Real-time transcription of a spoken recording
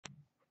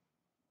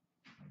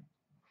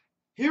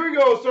Here we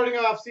go, starting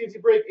off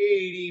CNC break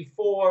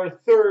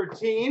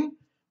 8413.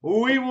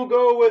 We will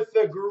go with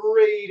the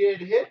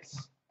graded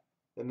hits,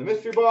 then the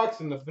mystery box,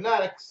 and the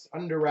Fanatics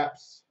under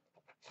wraps.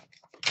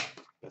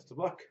 Best of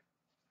luck.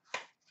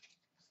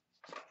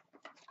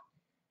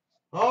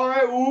 All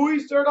right, we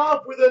start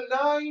off with a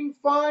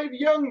 9-5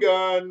 Young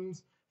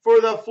Guns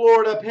for the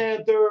Florida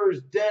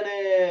Panthers,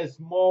 Dennis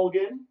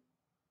Mulligan.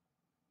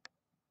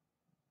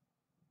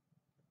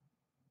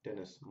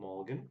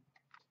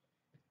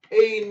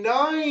 A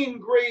 9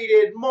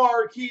 graded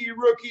marquee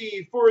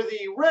rookie for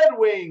the Red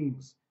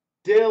Wings,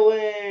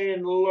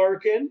 Dylan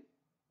Larkin.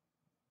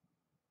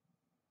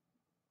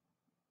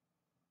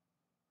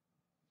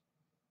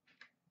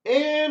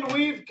 And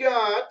we've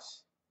got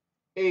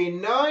a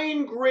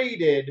 9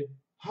 graded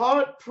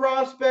Hot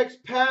Prospects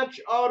patch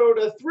auto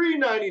to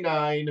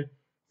 $3.99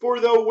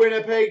 for the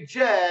Winnipeg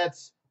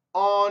Jets,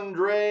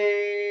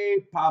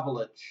 Ondrej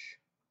Pavelec.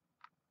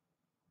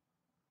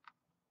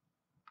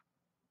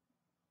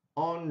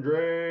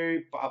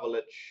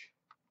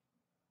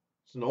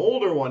 It's an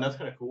older one. That's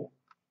kind of cool.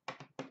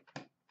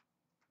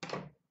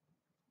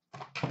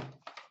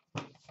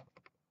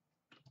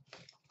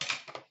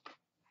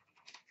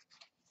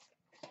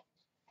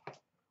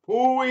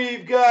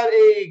 We've got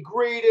a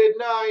graded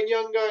 9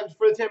 Young Guns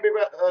for the Tampa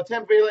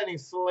Bay Lightning,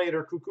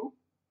 Slater Cuckoo.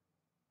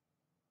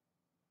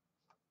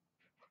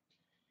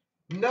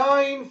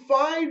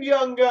 9-5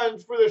 Young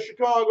Guns for the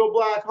Chicago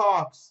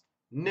Blackhawks,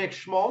 Nick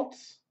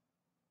Schmaltz.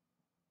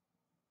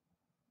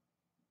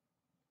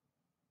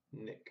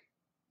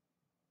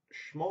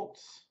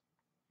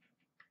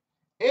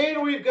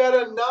 And we've got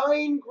a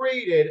 9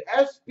 graded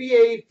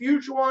SBA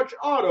Future Watch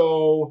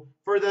auto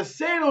for the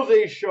San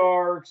Jose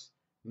Sharks,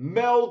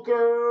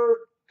 Melker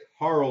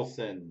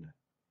Karlsson.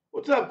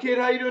 What's up, kid?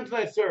 How you doing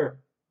tonight, sir?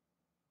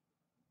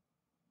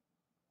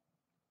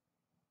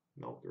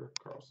 Melker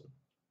Karlsson.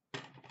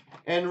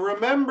 And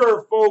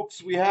remember,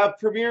 folks, we have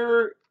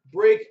Premier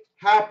Break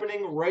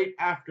happening right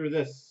after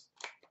this.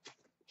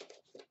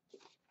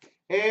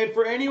 And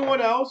for anyone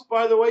else,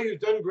 by the way, who's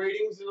done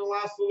gradings in the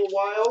last little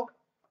while,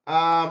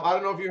 I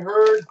don't know if you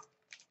heard,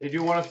 they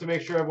do want us to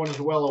make sure everyone is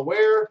well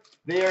aware.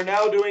 They are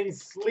now doing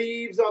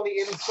sleeves on the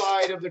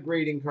inside of the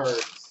grading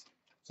cards.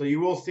 So you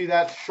will see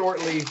that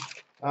shortly,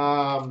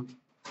 obviously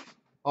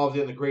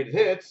on the graded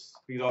hits,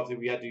 because obviously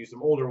we had to use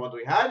some older ones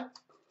we had.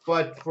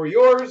 But for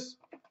yours,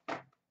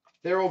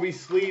 there will be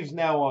sleeves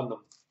now on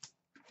them.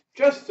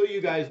 Just so you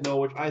guys know,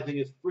 which I think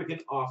is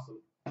freaking awesome.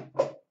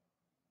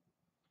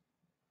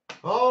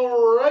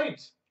 All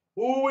right.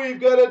 We've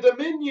got a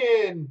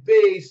Dominion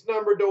base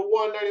number to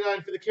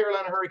 199 for the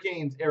Carolina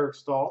Hurricanes, Eric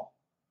Stahl.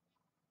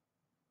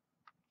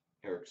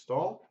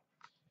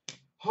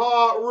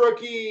 Hot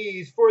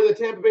rookies for the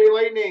Tampa Bay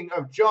Lightning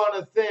of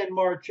Jonathan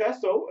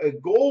Marchessault, a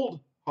gold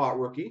hot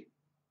rookie.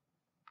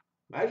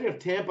 Imagine if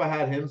Tampa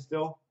had him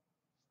still.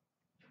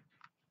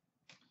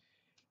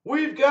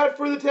 We've got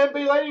for the Tampa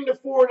Bay Lightning to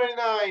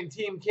 499,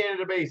 Team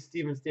Canada base,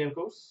 Steven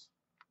Stamkos.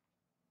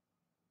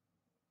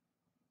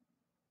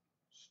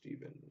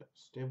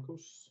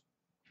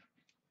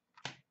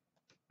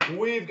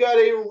 We've got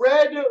a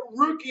red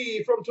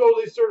rookie from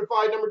Totally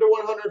Certified, number to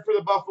 100 for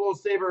the Buffalo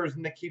Sabres,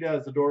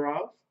 Nikita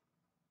Zadorov.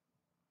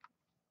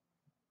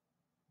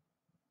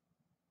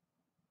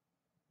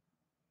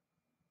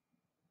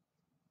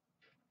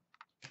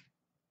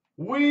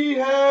 We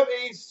have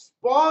a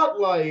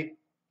Spotlight,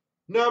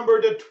 number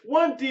to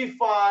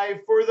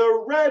 25 for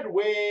the Red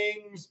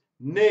Wings,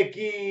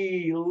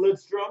 Nicky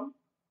Lidstrom.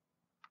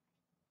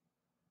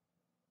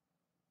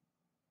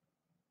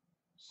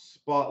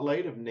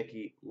 Spotlight of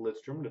Nicky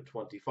Lidstrom to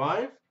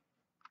 25.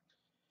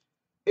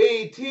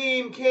 A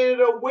Team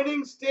Canada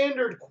Winning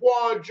Standard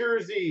quad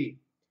jersey.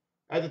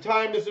 At the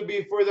time, this would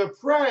be for the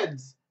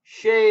Preds,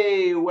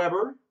 Shea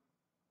Weber.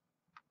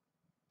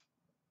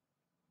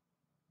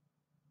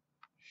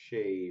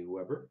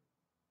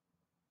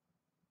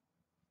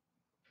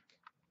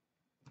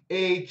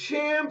 A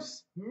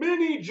Champs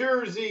mini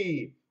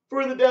jersey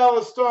for the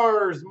Dallas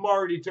Stars,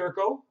 Marty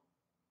Turco.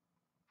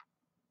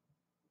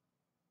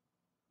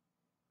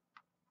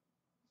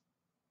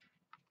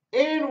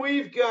 And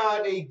we've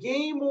got a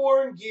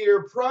game-worn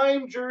gear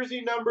prime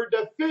jersey number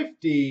to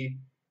 50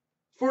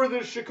 for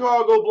the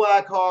Chicago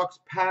Blackhawks,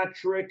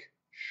 Patrick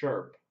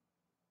Sharp.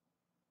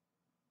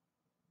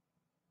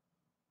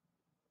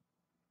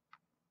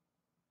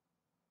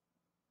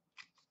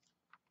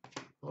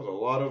 That was a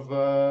lot of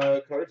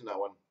cards in that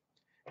one.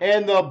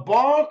 And the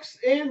box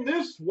in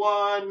this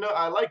one,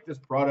 I like this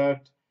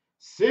product,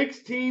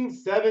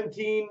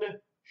 16-17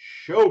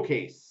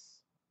 Showcase.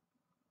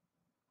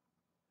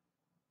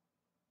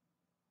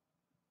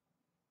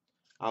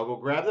 I'll go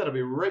grab that. I'll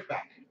be right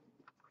back.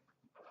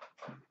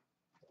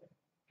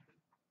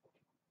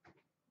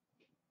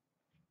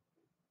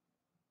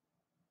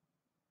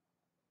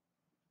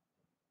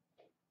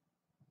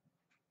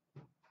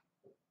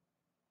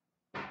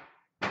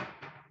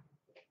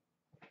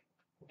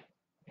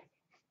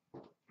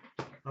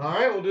 All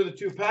right, we'll do the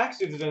 2 packs,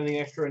 see if there's anything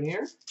extra in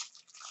here.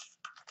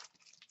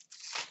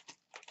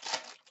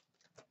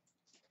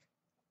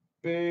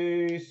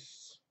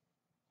 Base.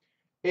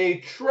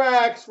 A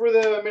Trax for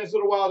the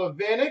Minnesota Wild of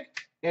Vanek.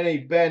 And a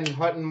Ben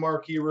Hutton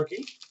marquee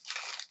rookie.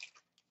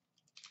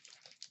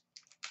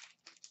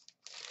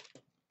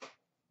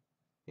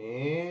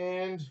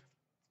 And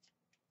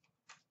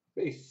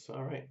base.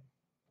 All right.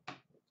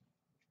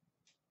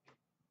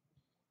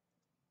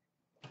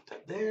 Put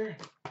that there.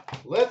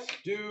 Let's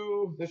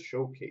do the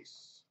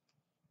showcase.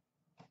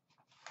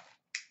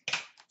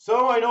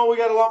 So I know we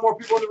got a lot more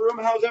people in the room.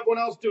 How's everyone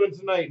else doing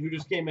tonight who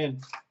just came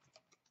in?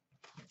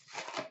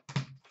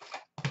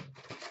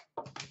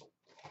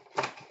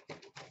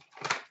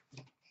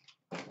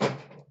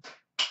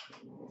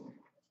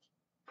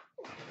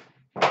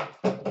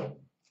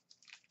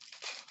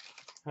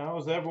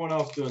 How's everyone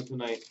else doing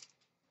tonight?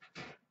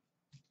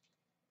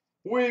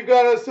 We've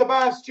got a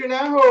Sebastian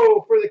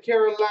Aho for the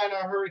Carolina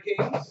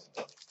Hurricanes.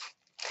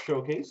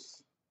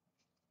 Showcase.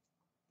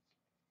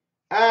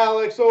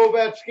 Alex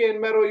Ovechkin,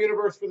 Metal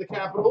Universe for the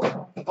Capitals.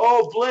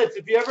 Oh, Blitz,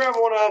 if you ever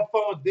want to have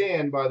fun with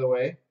Dan, by the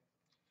way.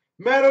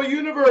 Metal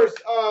Universe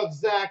of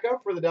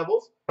Zaka for the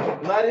Devils.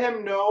 Let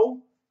him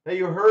know that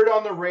you heard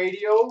on the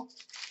radio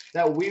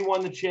that we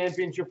won the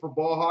championship for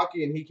ball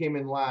hockey and he came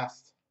in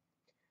last.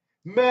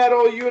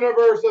 Metal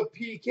Universe of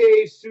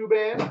PK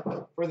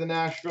Subban for the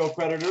Nashville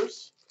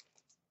Predators.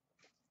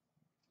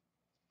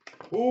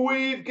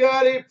 We've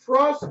got a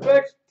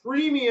Prospects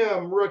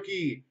Premium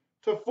rookie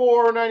to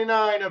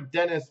 $4.99 of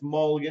Dennis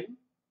Mulligan,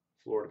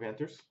 Florida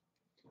Panthers.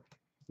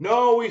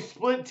 No, we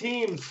split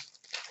teams.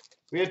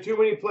 We had too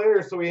many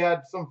players, so we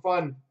had some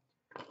fun.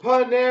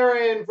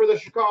 Panarin for the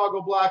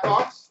Chicago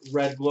Blackhawks,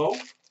 red glow.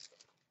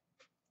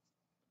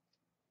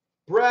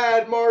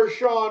 Brad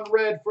Marchand,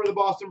 red for the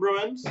Boston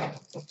Bruins.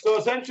 So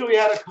essentially we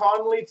had a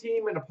Conley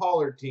team and a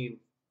Pollard team.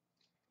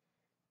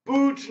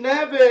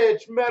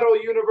 Buchnevich,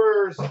 Metal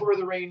Universe for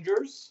the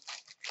Rangers.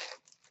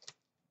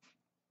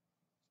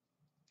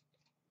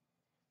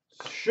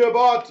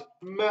 Showcase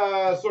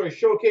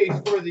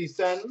for the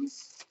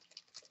Sens.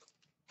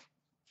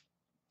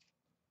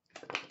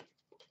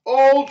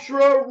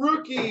 Ultra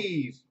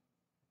Rookies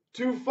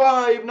to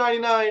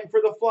 $5.99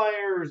 for the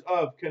Flyers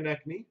of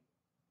Konechny.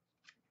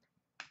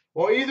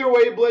 Well, either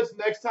way, Blitz,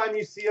 next time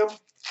you see them,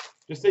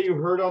 just say you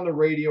heard on the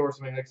radio or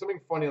something, like something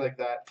funny like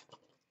that.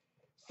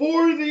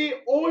 For the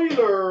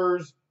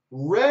Oilers,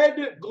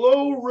 red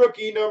glow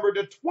rookie number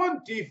to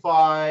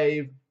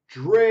 25,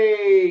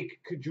 Drake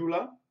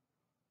Caggiula.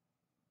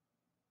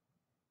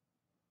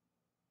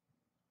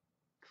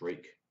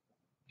 Drake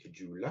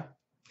Caggiula,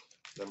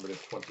 number to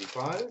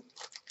 25.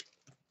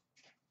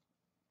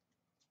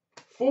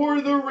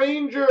 For the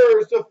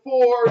Rangers, to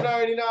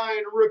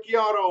 $4.99 rookie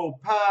auto,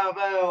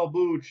 Pavel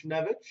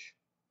Buchnevich.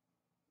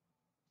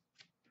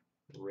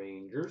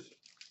 Rangers.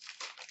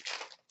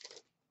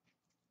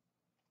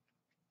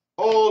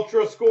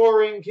 Ultra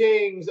Scoring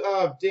Kings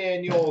of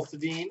Daniel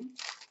Sedin.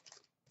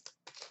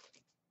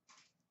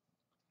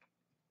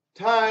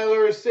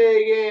 Tyler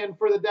Seguin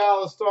for the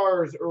Dallas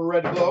Stars,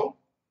 red glow.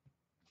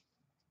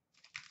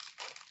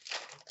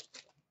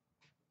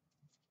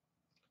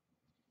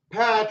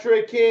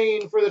 Patrick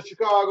Kane for the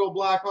Chicago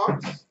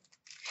Blackhawks,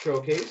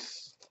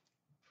 showcase.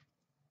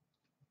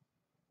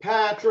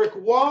 Patrick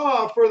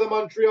Waugh for the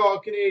Montreal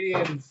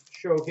Canadiens,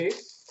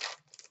 showcase.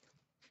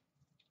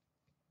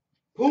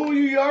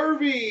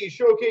 Puljujarvi,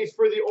 showcase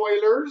for the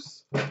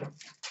Oilers.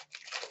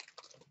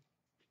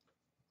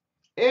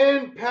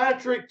 And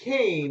Patrick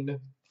Kane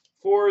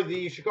for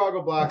the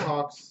Chicago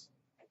Blackhawks.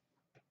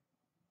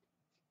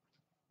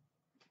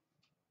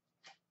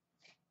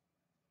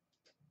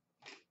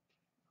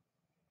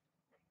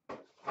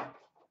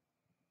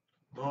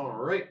 All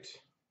right.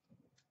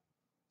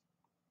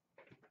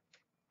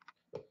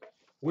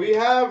 We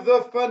have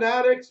the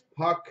Fanatics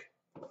puck.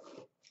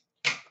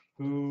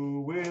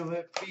 Who will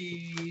it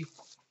be?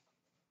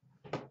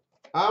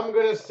 I'm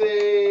going to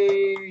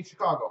say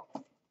Chicago.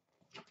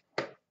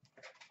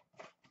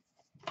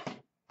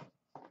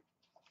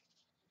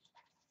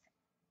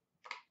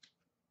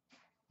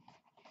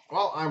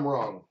 Well, I'm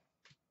wrong.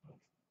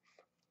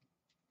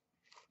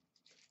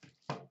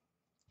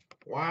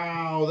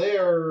 Wow, they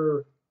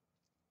are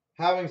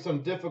having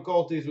some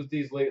difficulties with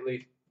these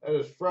lately. That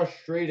is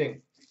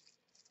frustrating.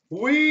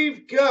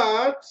 We've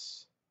got,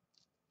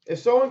 if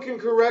someone can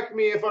correct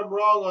me if I'm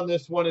wrong on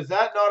this one, is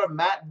that not a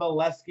Matt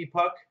Bolesky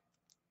puck?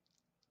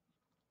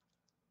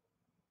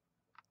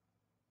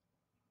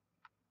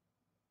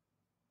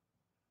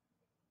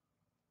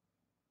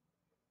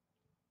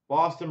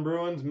 Boston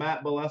Bruins,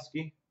 Matt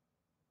Bolesky.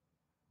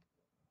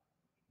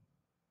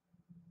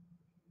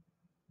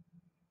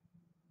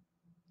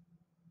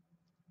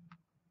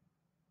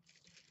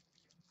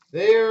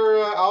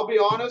 I'll be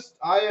honest,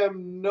 I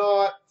am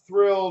not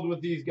thrilled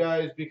with these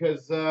guys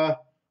because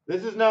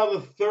this is now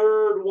the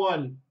third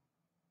one.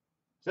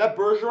 Is that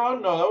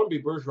Bergeron? No, that wouldn't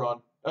be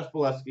Bergeron. That's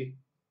Bolesky.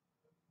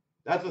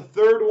 That's the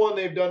third one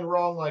they've done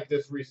wrong like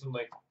this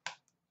recently.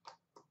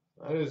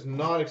 That is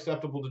not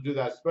acceptable to do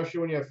that, especially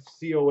when you have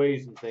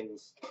COAs and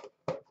things.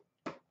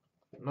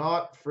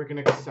 Not freaking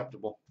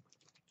acceptable.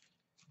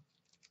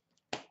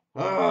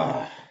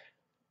 All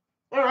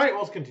right, well,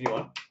 let's continue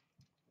on.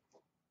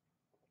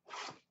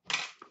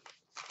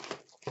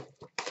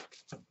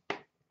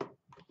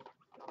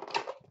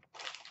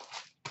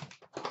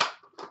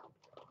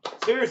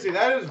 Seriously,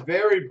 that is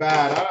very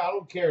bad. I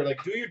don't care.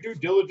 Like, do your due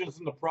diligence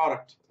in the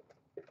product.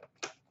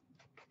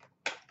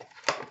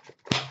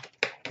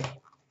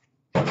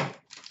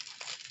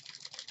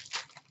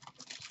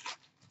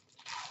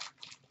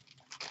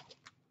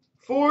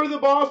 For the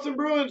Boston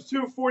Bruins,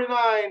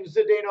 249,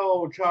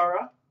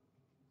 CloutsnChara.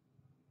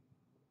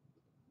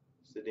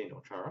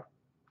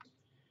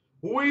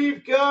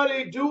 We've got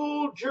a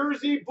dual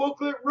jersey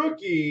booklet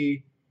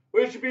rookie,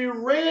 which would be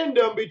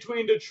random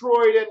between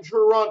Detroit and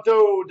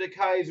Toronto,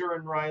 DeKaiser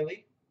and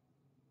Riley.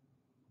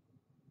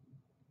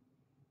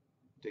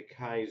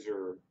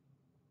 DeKaiser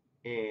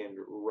and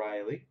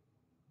Riley.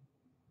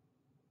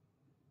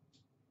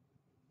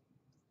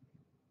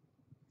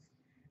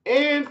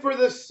 And for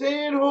the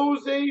San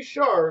Jose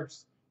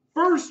Sharks,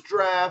 first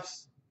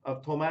drafts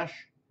of Tomas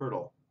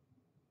Hertl.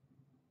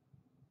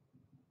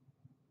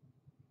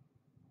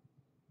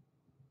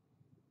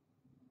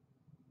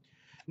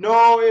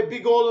 No, it'd be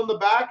gold on the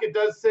back. It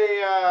does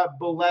say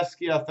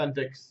Bolesky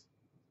Authentics.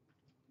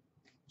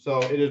 So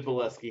it is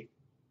Bolesky.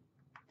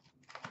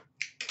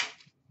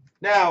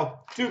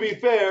 Now, to be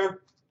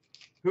fair,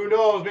 who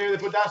knows? Maybe they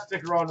put that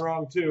sticker on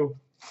wrong too.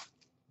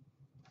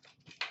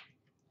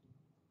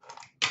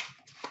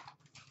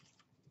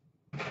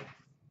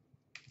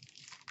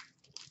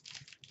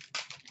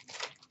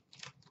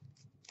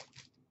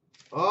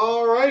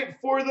 All right,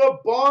 for the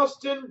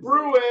Boston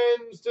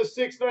Bruins to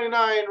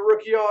 699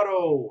 rookie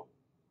auto,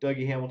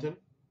 Dougie Hamilton.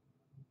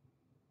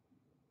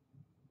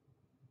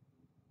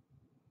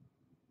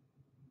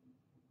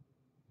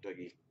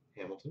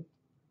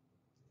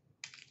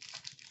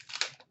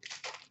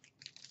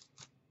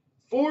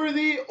 For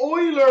the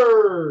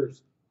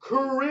Oilers,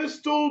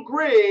 Crystal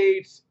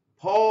Greats,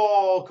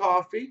 Paul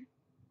Coffey.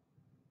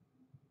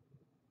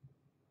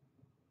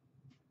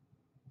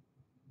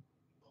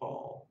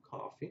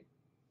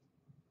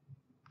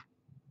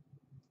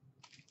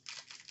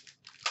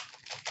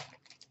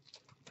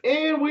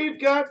 And we've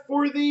got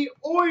for the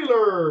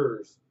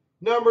Oilers,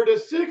 number to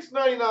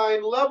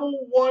 699,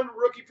 level 1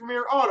 rookie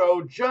premier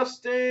auto,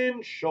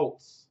 Justin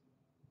Schultz.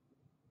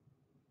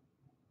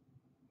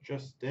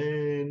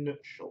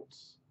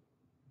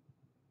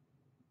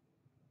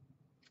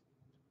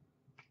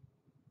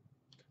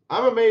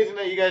 I'm amazed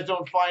that you guys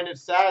don't find it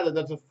sad that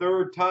that's the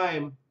third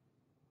time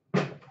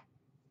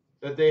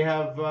that they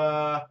have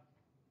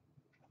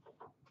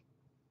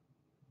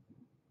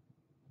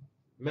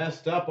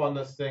messed up on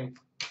this thing.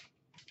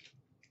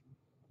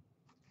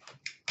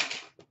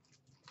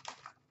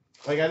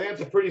 Like, I think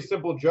it's a pretty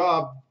simple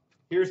job.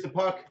 Here's the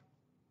puck.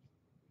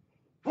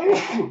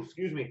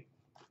 Excuse me.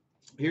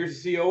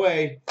 Here's the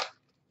COA.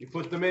 You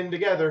put them in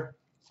together.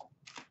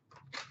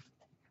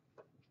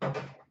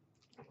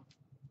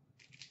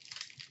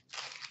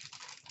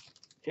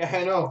 Yeah,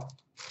 I know.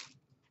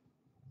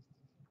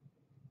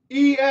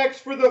 EX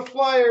for the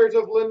Flyers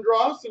of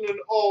Lindros and an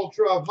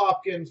Ultra of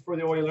Hopkins for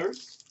the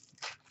Oilers.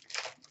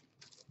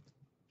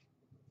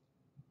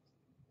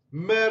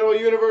 Metal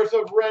Universe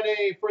of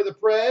Rene for the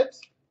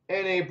Preds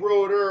and a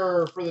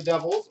Broder for the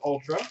Devils,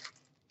 Ultra.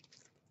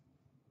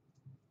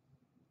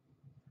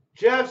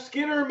 Jeff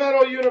Skinner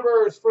Metal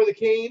Universe for the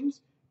Canes.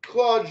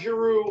 Claude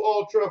Giroux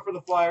Ultra for the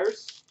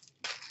Flyers.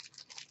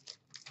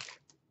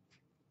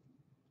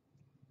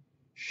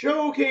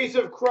 Showcase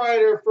of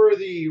Kreider for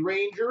the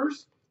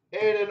Rangers.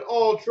 And an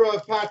Ultra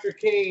of Patrick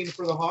Kane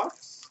for the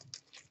Hawks.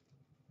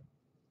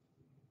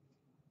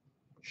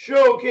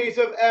 Showcase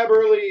of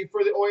Eberle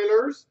for the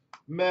Oilers.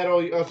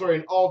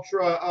 An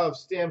Ultra of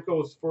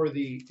Stamkos for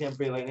the Tampa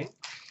Bay Lightning.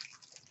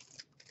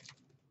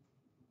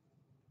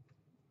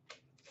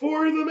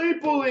 For the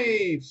Maple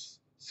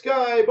Leafs,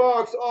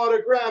 Skybox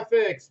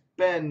Autographics,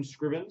 Ben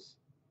Scrivens.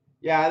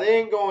 Yeah, they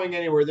ain't going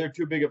anywhere. They're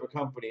too big of a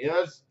company.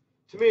 That's,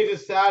 to me, it's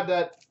just sad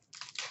that,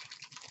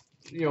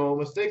 you know,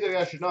 mistakes like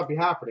that should not be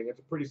happening. It's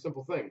a pretty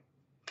simple thing.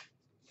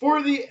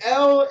 For the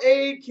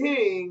LA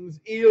Kings,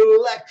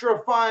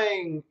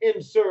 electrifying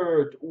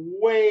insert,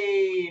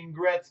 Wayne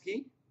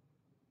Gretzky.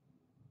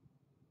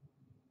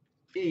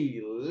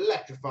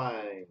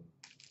 Electrifying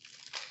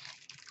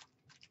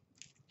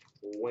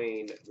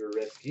Wayne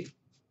Gretzky.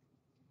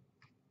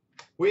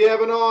 We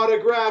have an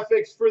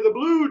autographics for the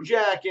Blue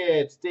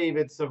Jackets,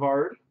 David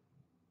Savard.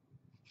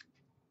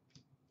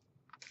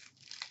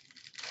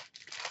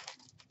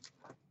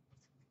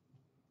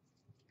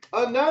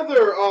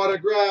 Another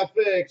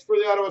autographics for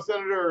the Ottawa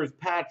Senators,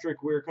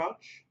 Patrick Weirkoch.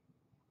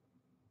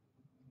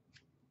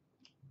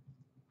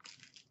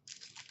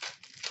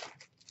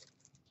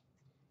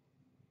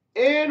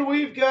 And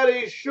we've got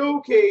a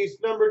showcase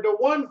number to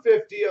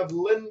 150 of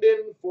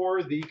Linden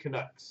for the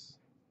Canucks.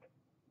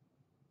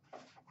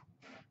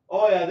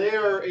 Oh yeah, they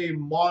are a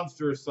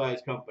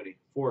monster-sized company,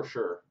 for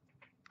sure.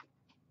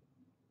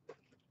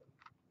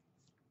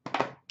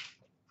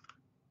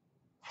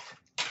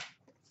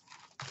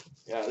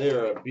 Yeah, they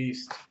are a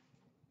beast.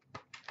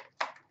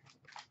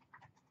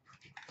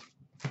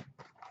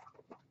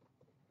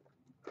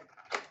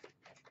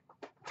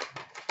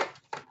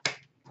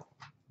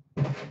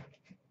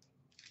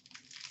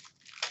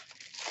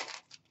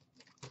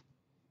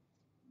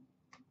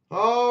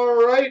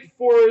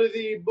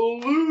 the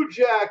Blue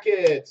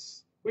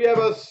Jackets, we have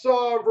a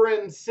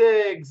Sovereign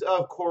Sigs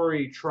of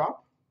Corey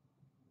Trupp.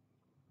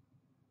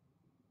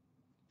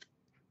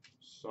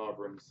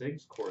 Sovereign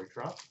Sigs, Corey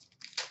Trupp.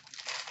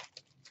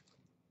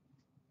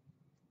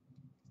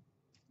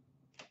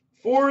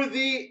 For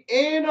the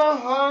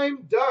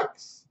Anaheim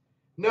Ducks,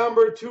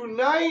 number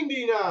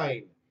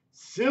 299,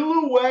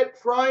 Silhouette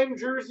Prime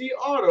Jersey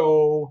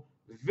Auto,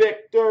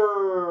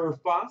 Victor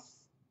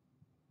Foss.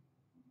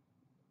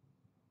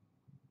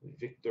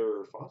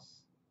 Victor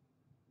Foss.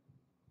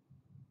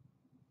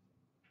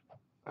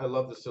 I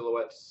love the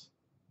silhouettes.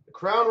 The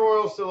Crown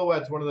Royal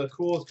Silhouettes, one of the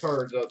coolest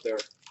cards out there.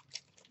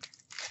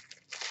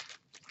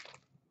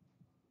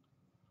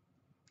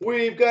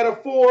 We've got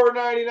a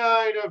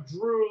 $4.99 of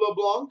Drew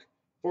LeBlanc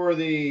for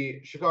the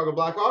Chicago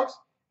Blackhawks,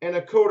 and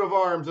a coat of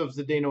arms of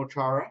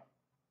CloutsnChara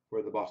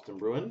for the Boston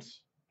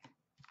Bruins.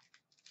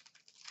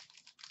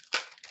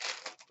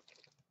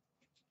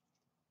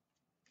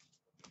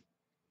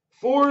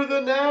 For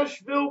the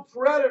Nashville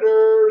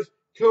Predators,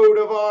 coat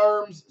of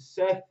arms,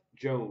 Seth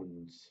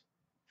Jones.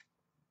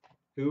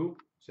 Who?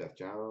 Seth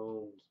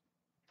Jones.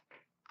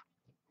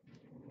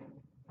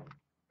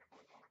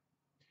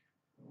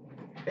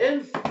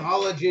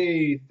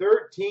 Anthology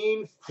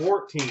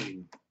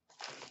 1314.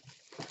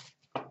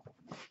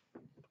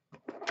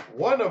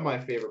 One of my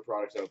favorite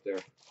products out there.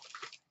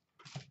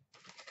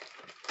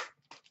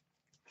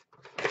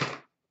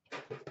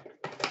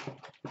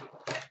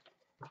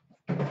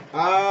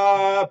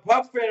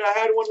 Puckfin, I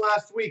had one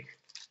last week.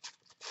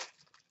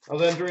 I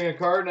was entering a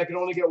card, and I could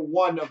only get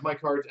one of my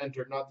cards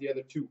entered, not the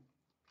other two.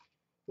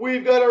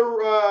 We've got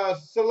a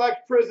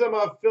select prism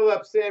of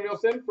Philip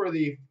Samuelson for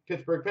the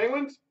Pittsburgh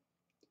Penguins,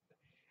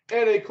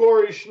 and a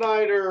Corey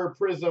Schneider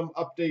prism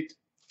update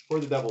for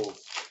the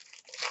Devils.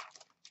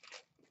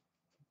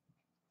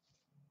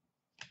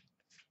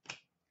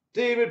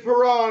 David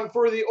Perron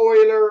for the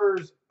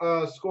Oilers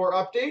score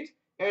update,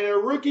 and a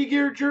rookie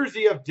gear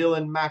jersey of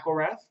Dylan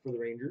McElrath for the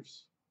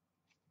Rangers.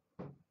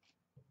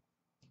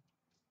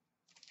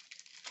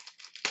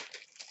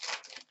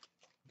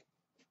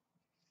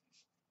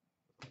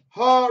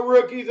 Hot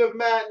rookies of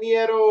Matt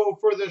Nieto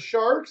for the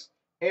Sharks,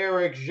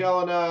 Eric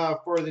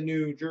Jelena for the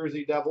New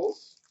Jersey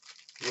Devils,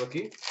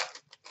 rookie.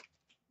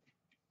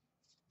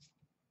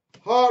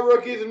 Hot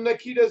rookies of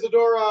Nikita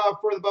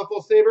Zadorov for the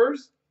Buffalo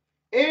Sabres.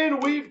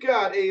 And we've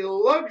got a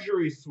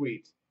luxury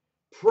suite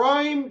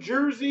prime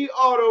jersey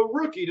auto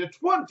rookie to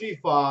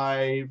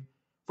 25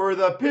 for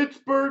the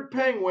Pittsburgh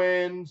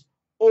Penguins,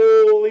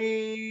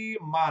 Oli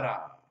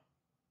Mata.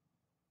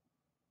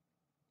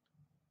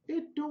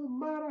 It don't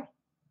matter.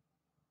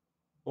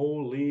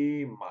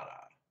 Oli Mata.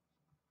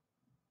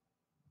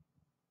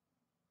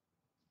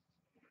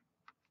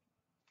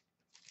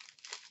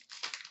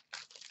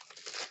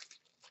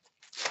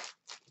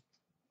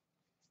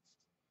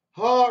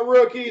 Hot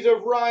rookies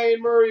of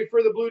Ryan Murray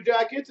for the Blue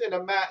Jackets, and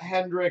a Matt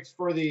Hendricks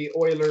for the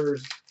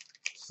Oilers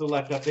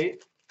select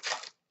update.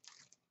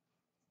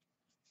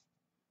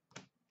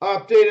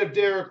 Update of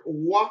Derek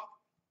Waugh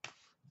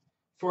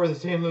for the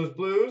St. Louis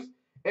Blues,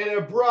 and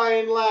a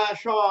Brian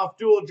Lashoff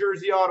dual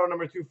jersey auto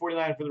number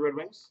 249 for the Red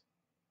Wings.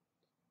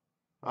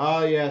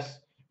 Ah, yes.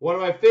 One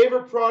of my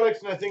favorite products,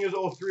 and I think it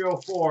was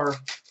 0304,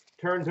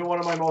 turned to one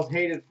of my most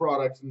hated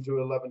products into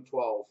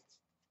 1112.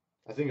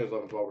 I think it was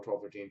 1112 or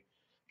 1213.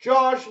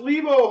 Josh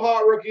Levo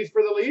hot rookies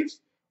for the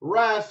Leafs.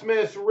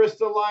 Rasmus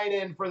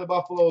Ristolainen for the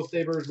Buffalo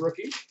Sabres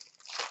rookie.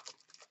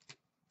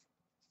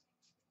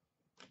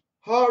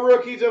 Hot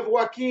rookies of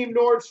Joakim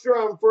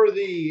Nordstrom for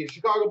the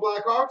Chicago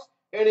Blackhawks.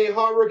 And a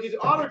hot rookies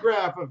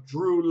autograph of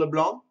Drew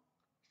LeBlanc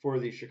for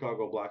the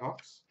Chicago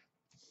Blackhawks.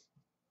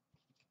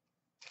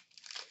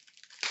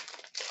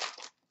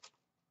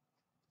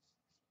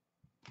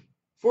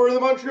 For the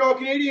Montreal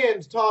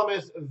Canadiens,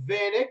 Thomas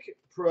Vanek,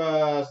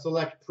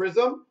 select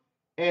prism.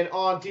 And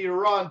Antti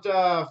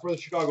Ranta for the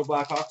Chicago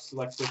Blackhawks,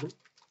 select prism.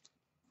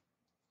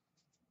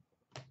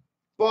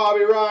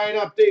 Bobby Ryan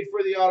update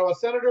for the Ottawa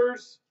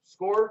Senators,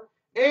 score.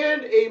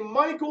 And a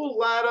Michael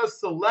Latta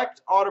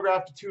select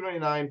autograph to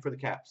 299 for the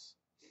Caps.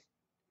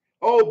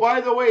 Oh, by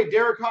the way,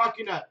 Derek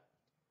Hockeynut.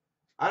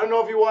 I don't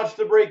know if you watched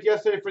the break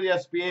yesterday for the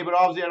SBA, but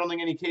obviously I don't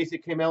think any case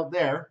it came out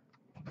there.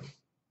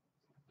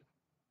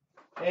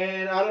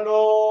 And I don't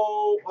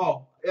know.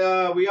 Oh,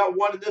 we got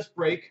one in this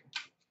break.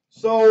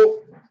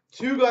 So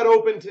 2 got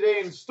opened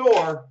today in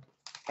store,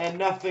 and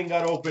nothing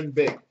got opened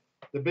big.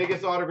 The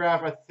biggest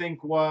autograph, I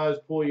think, was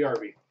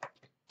Puljujärvi.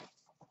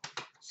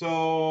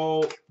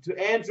 So to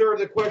answer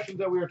the questions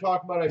that we were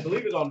talking about, I believe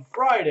it was on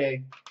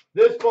Friday,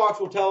 this box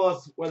will tell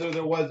us whether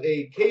there was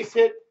a case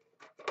hit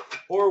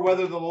or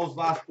whether those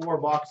last 4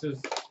 boxes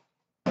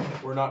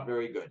were not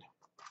very good.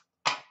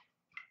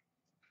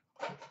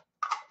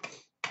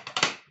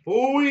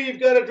 We've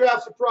got a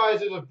draft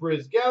surprises of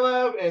Briz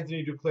Galev,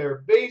 Anthony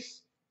Duclair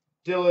base,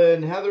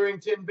 Dylan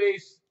Hetherington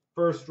base,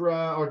 first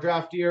round or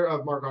draft year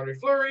of Marc-Andre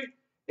Fleury,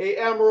 a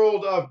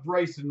Emerald of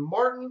Bryson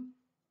Martin,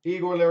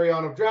 Igor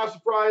Larionov draft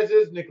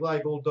surprises,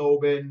 Nikolai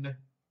Goldobin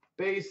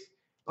base.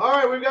 All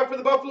right, we've got for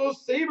the Buffalo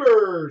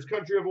Sabres,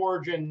 country of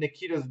origin,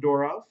 Nikita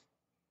Zadorov.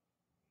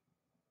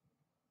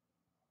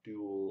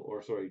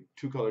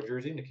 two-color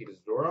jersey, Nikita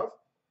Zadorov.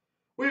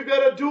 We've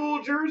got a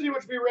dual jersey,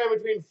 which we ran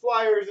between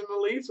Flyers and the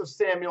Leafs of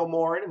Samuel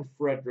Morin and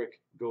Frederick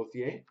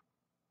Gauthier.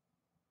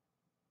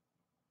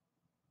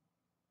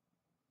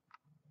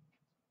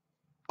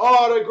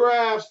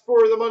 Autographs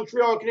for the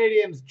Montreal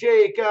Canadiens,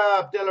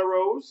 Jacob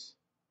Delarose.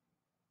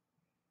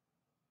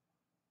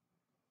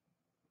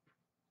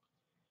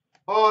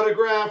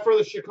 Autograph for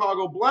the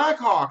Chicago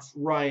Blackhawks,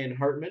 Ryan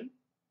Hartman.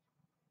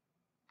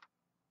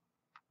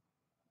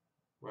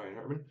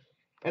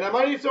 And I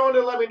might need someone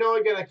to let me know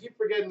again. I keep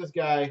forgetting this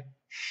guy.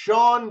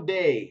 Sean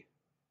Day.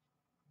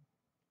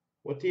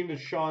 What team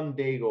does Sean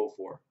Day go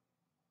for?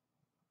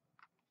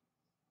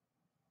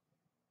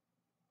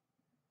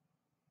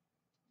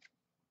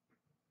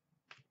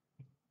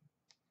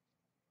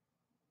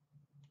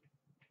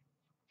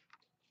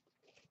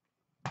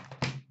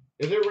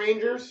 Is it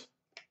Rangers?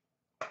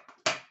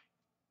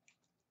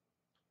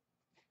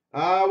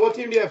 What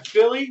team do you have?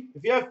 Philly?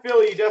 If you have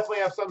Philly, you definitely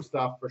have some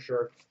stuff for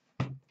sure.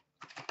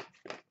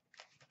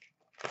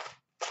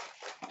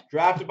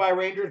 Drafted by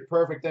Rangers.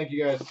 Perfect. Thank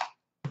you, guys.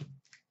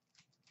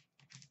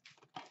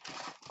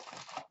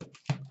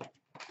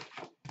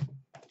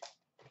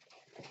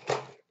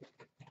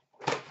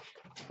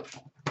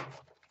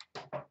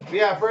 But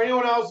yeah, for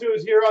anyone else who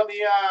was here on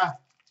the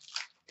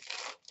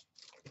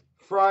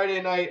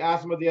Friday night,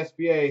 asked about the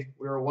SBA.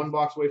 We were one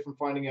box away from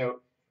finding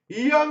out.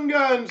 Young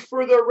Guns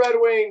for the Red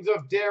Wings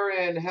of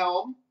Darren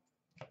Helm.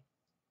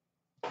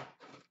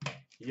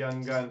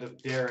 Young Guns of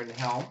Darren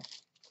Helm.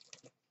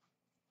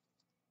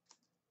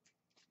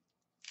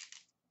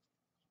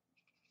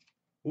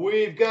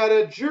 We've got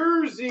a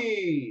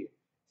jersey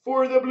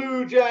for the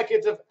Blue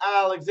Jackets of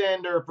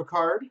Alexander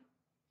Picard.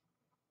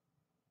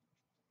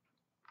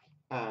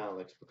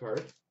 Alex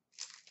Picard.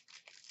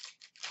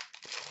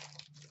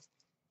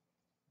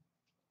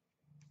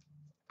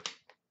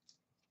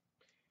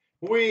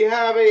 We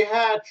have a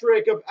hat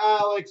trick of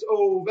Alex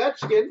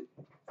Ovechkin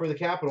for the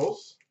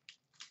Capitals.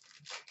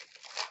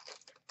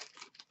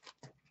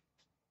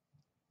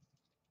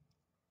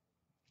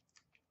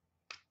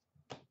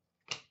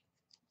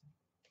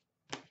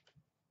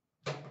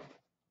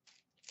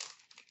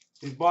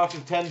 These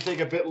boxes tend to take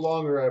a bit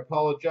longer. I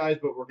apologize,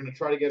 but we're going to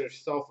try to get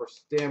ourselves a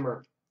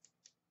stammer.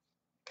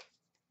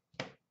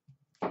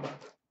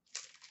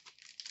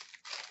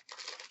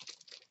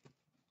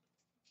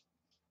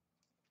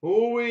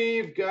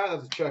 We've got,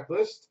 that's a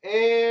checklist,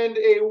 and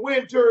a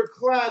Winter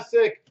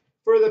Classic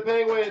for the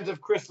Penguins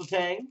of Chris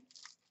Letang.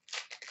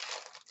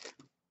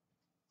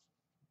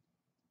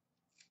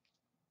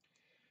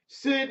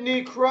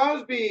 Sidney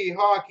Crosby,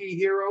 Hockey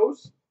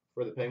Heroes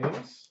for the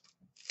Penguins.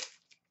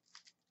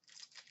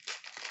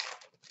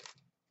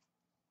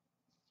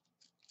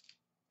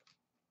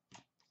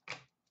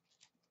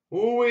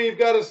 We've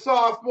got a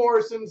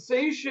sophomore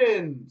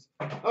sensations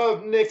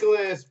of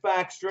Nicholas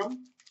Backstrom.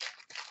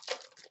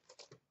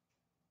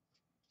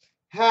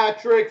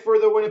 Hat trick for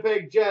the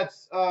Winnipeg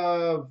Jets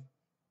of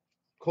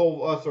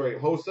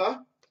Hossa.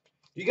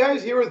 You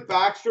guys hear with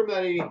Backstrom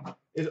that he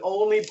is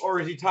only, or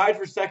is he tied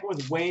for second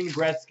with Wayne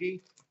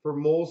Gretzky for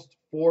most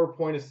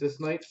 4-point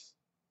assist nights?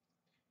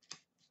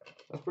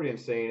 That's pretty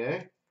insane,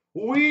 eh?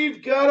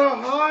 We've got a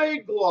high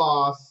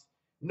gloss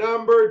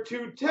number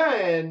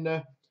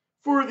 210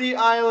 for the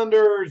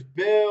Islanders,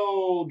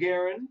 Bill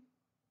Guerin.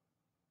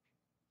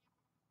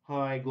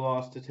 High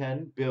gloss to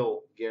 10,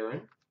 Bill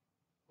Guerin.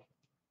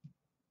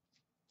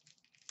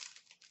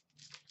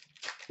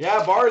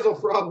 Yeah,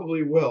 Barzal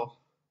probably will.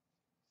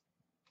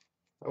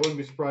 I wouldn't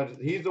be surprised.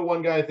 He's the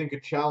one guy I think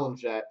could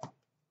challenge that.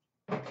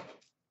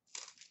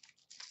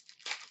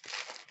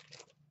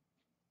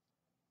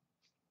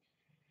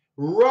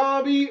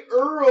 Robbie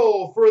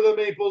Earl for the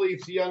Maple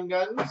Leafs Young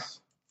Guns.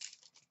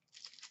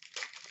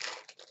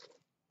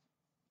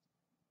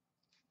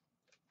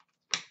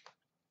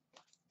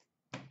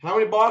 How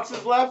many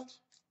boxes left?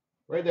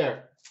 Right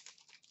there.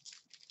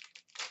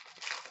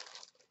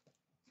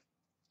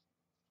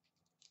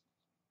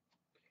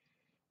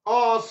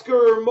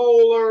 Oscar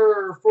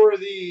Moeller for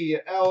the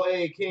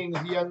LA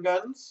Kings Young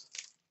Guns.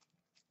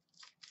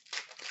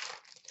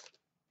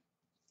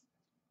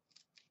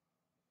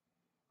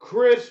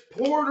 Chris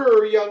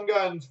Porter Young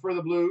Guns for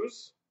the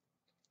Blues.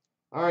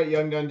 All right,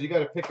 Young Guns, you got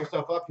to pick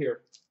yourself up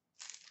here.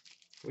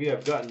 We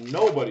have gotten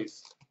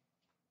nobody's.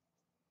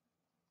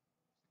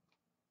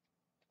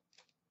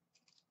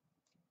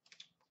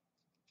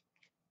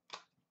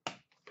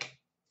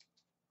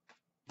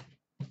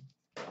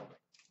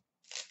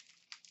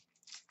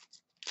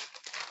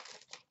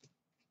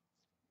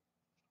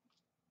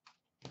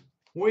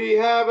 We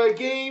have a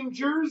game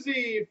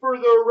jersey for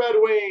the Red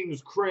Wings,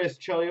 Chris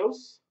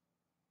Chelios.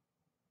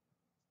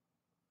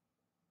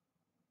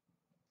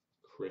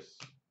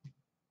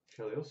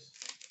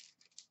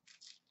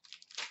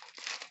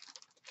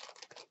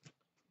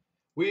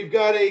 We've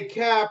got a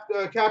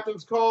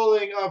captain's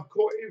calling of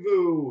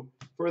Koivu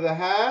for the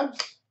Habs.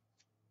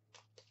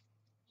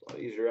 It's a lot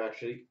easier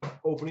actually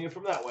opening it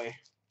from that way.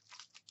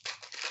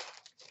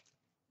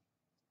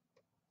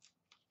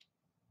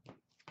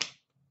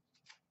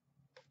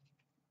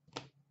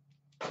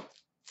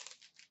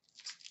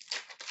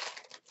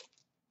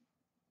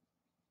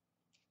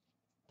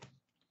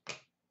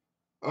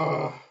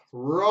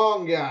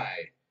 Wrong guy.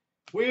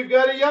 We've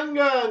got a Young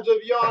Guns of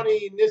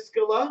Yanni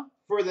Niskala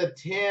for the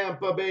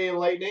Tampa Bay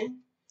Lightning.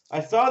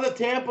 I saw the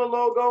Tampa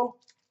logo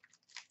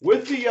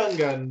with the Young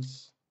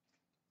Guns,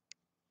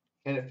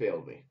 and it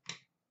failed me.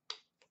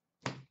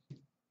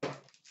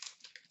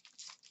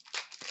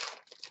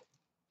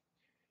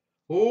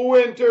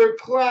 Winter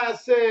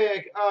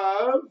Classic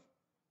of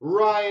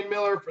Ryan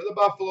Miller for the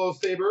Buffalo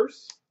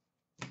Sabres.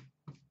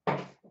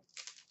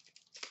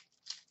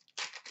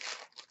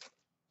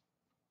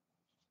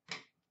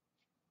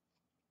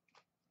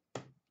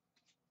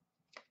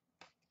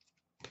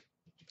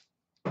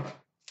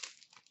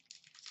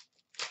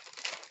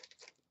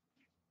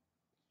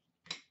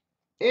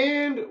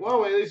 And,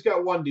 well, at least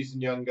got one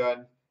decent Young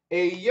Gun.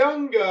 A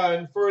Young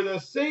Gun for the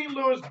St.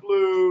 Louis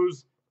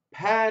Blues,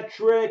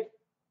 Patrick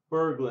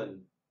Berglund.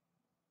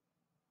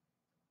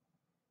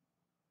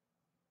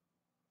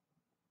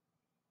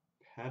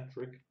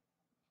 Patrick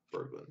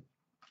Berglund.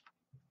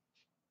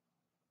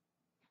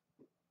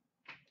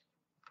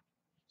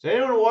 Is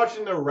anyone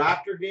watching the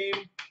Raptor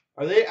game?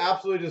 Are they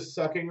absolutely just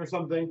sucking or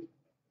something?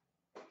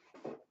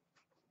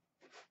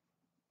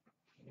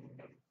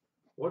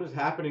 What is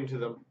happening to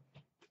them?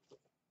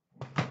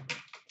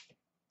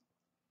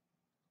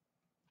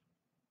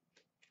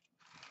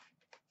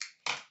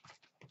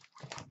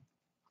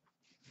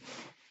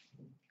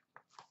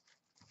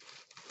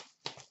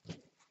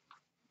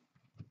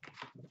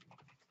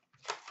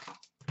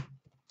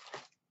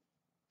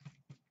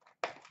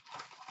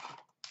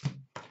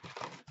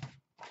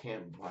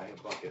 Can't buy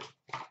a bucket.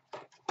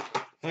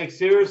 Like,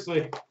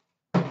 seriously.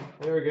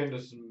 They're getting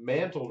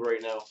dismantled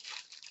right now.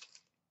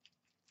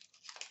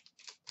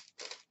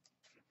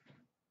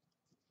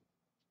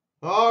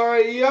 All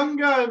right, Young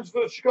Guns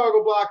for the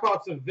Chicago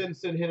Blackhawks of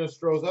Vincent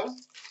Hinostroza.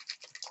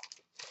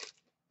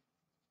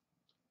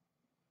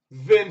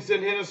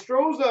 Vincent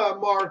Hinostroza,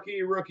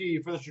 marquee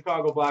rookie for the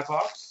Chicago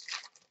Blackhawks.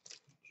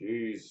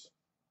 Jeez.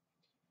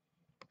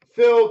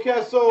 Phil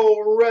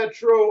Kessel,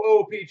 retro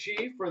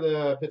OPG for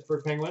the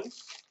Pittsburgh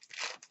Penguins.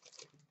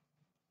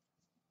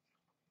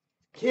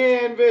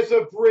 Canvas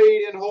of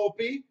Braden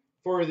Holtby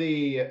for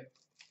the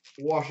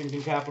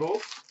Washington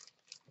Capitals.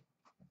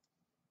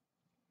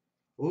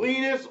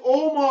 Linus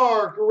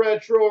Ullmark,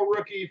 retro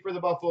rookie for the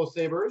Buffalo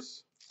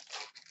Sabres.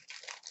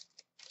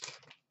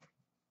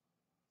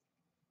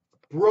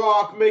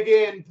 Brock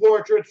McGinn,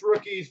 portraits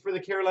rookies for the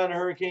Carolina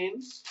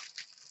Hurricanes.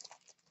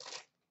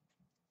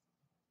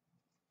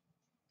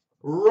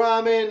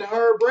 Ramin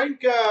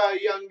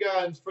Herbrenka, Young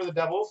Guns for the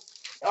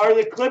Devils. Are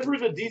the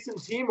Clippers a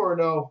decent team or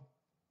no?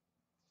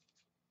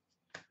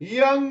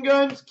 Young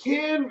Guns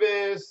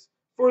canvas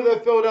for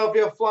the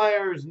Philadelphia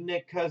Flyers,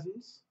 Nick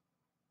Cousins.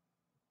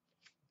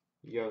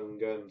 Young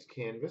Guns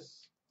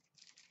canvas.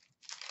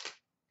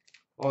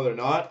 Oh, they're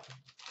not?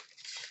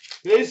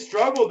 They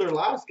struggled their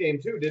last game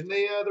too, didn't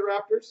they, the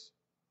Raptors?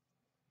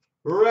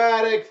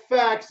 Radek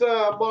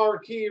Faksa,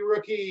 marquee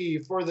rookie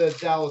for the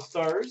Dallas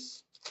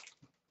Stars.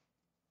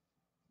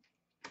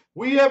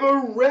 We have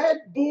a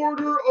red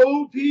border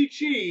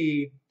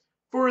OPG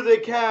for the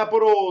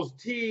Capitals,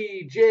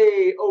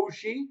 TJ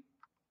Oshie.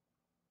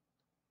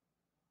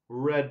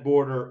 Red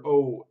border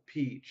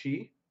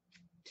OPG,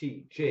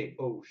 TJ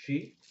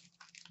Oshie.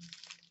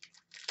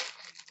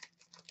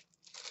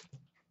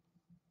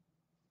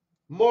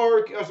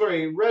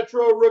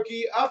 Retro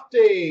rookie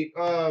update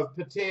of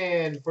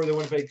Patan for the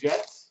Winnipeg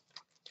Jets.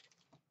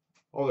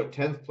 Oh, they're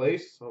 10th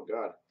place. Oh,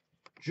 God.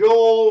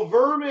 Joel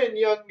Vermin,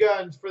 Young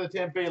Guns for the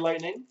Tampa Bay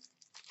Lightning.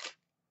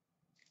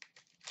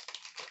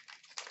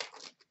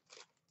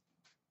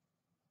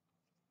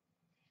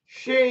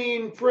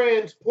 Shane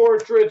Prince,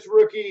 portraits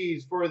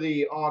rookies for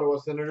the Ottawa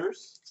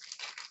Senators.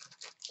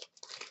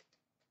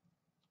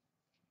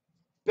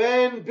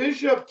 Ben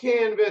Bishop,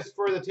 canvas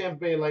for the Tampa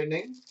Bay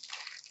Lightning.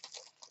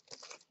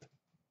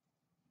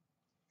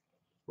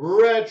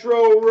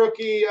 Retro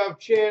rookie of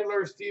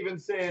Chandler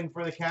Stevenson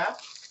for the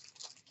Caps.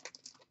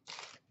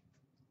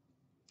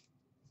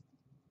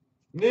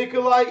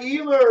 Nikolai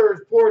Ehlers,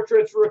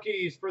 portraits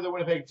rookies for the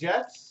Winnipeg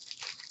Jets.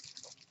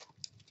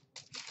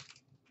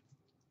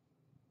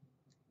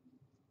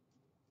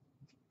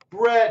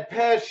 Brett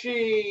Pesce,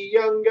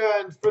 Young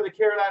Guns for the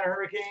Carolina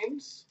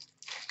Hurricanes.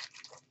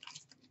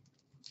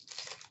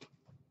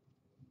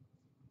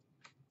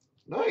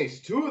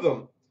 Nice, two of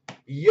them.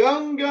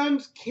 Young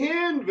Guns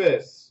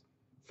canvas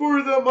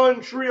for the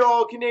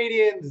Montreal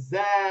Canadiens,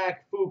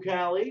 Zach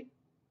Fucale.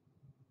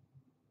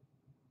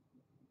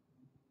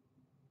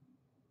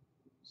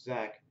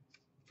 Zach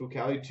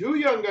Fucale. Two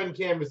Young Gun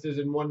canvases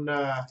in one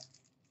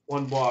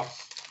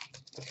box.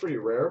 That's pretty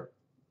rare.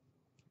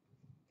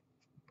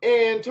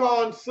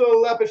 Anton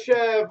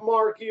Slepyshev,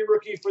 marquee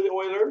rookie for the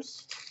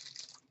Oilers.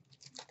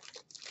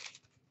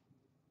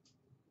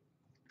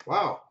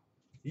 Wow.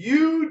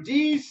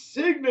 UD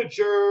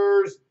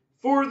signatures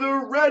for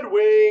the Red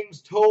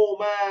Wings,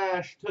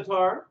 Tomas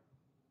Tatar.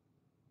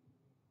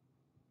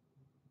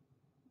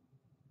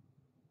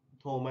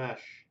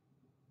 Tomas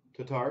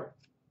Tatar.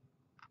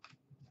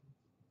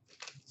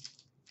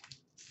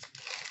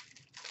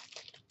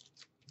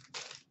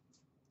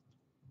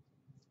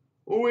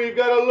 We've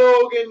got a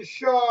Logan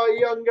Shaw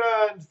Young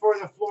Guns for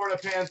the Florida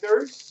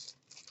Panthers.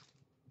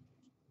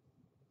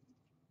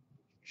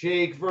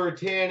 Jake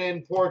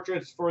Virtanen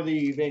portraits for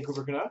the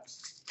Vancouver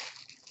Canucks.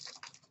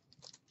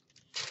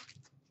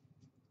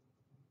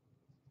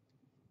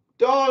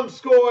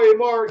 Donskoy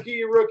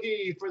marquee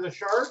rookie for the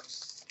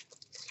Sharks.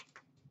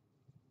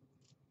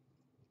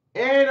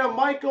 And a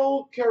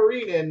Michael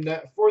Karinen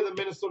for the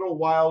Minnesota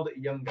Wild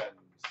Young Guns.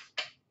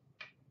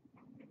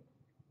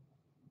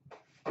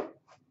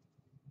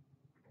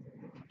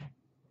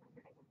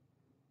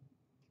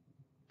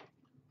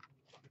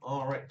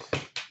 All right.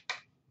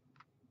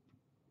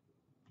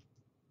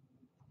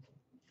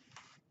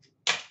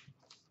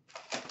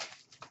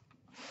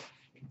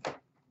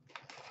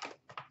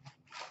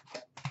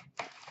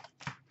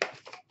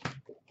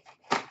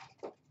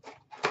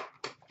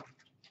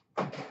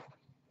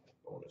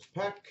 Bonus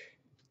pack.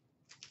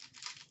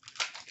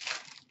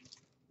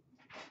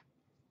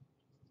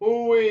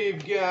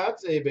 We've got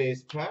a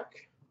base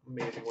pack.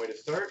 Amazing way to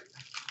start.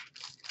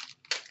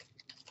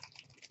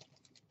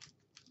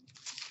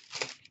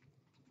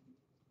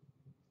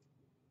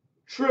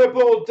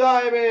 Triple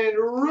Diamond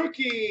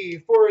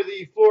rookie for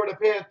the Florida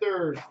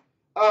Panthers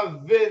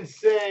of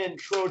Vincent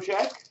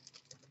Trocheck.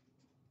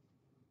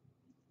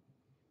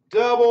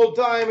 Double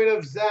Diamond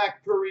of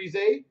Zach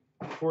Parise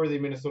for the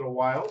Minnesota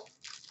Wild.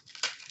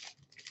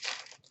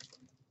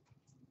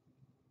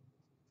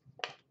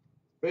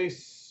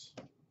 Base.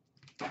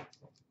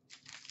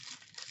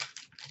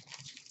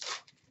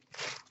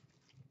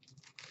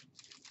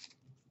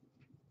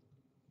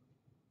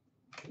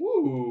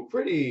 Woo,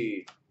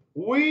 pretty.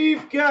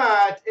 We've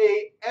got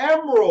a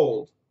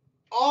Emerald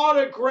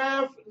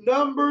autograph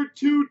number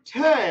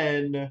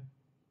 210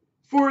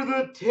 for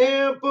the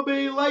Tampa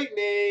Bay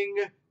Lightning,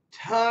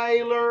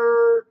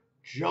 Tyler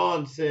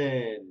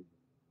Johnson.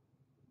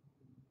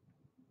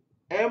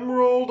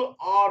 Emerald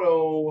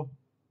auto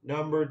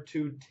number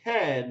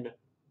 210,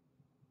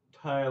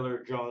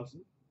 Tyler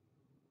Johnson.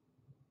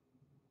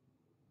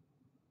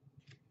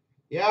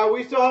 Yeah,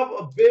 we still have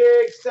a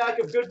big stack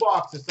of good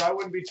boxes, so I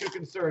wouldn't be too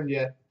concerned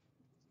yet.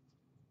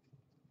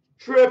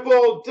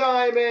 Triple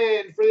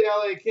Diamond for the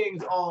LA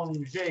Kings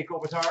on Jake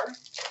Kopitar.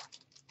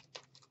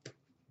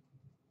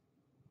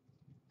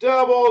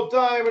 Double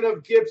Diamond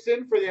of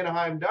Gibson for the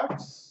Anaheim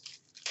Ducks.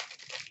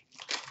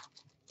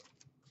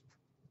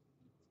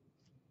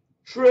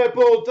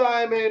 Triple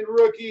Diamond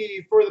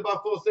rookie for the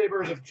Buffalo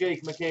Sabres of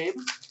Jake McCabe.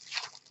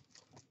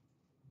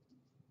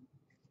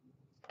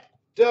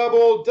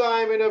 Double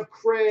Diamond of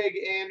Craig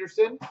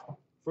Anderson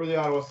for the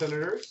Ottawa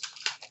Senators.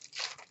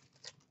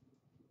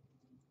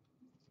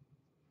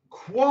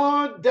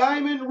 Quad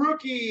Diamond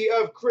rookie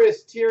of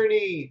Chris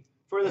Tierney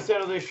for the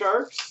San Jose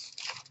Sharks.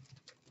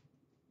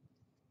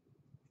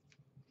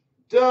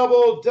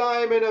 Double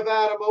Diamond of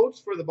Adam Oates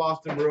for the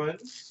Boston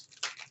Bruins.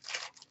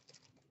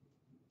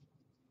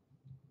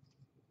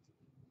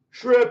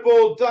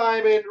 Triple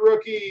Diamond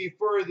rookie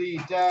for the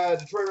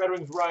Detroit Red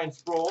Wings, Ryan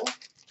Sproul.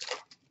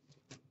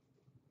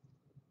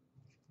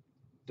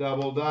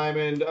 Double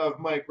Diamond of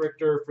Mike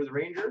Richter for the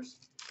Rangers.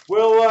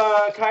 Will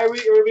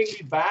Kyrie Irving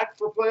be back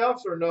for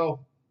playoffs or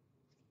no?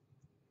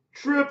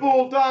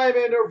 Triple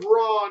Diamond of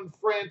Ron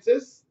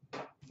Francis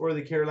for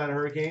the Carolina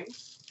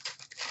Hurricanes.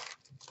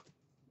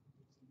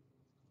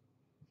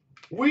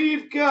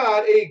 We've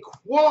got a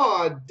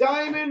Quad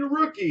Diamond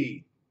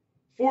rookie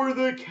for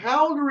the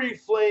Calgary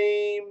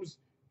Flames,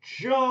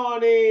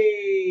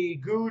 Johnny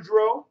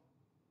Gaudreau.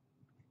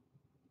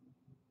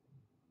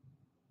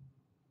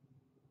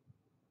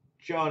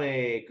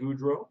 Johnny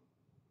Gaudreau.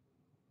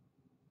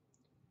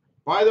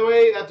 By the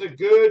way, that's a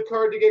good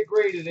card to get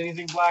graded.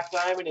 Anything Black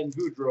Diamond and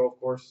Gaudreau, of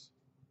course.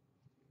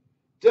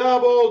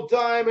 Double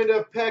Diamond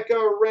of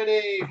Pekka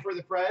Rene for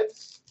the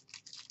Preds.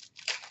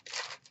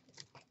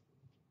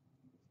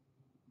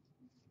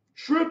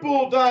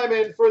 Triple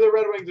Diamond for the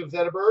Red Wings of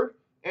Zetterberg.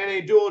 And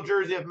a dual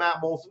jersey of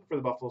Matt Molson for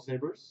the Buffalo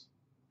Sabres.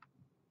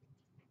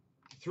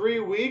 3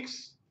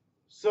 weeks.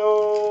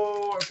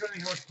 So, I'm trying to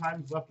think how much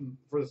time is left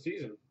for the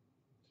season.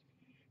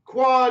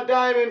 Quad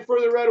Diamond for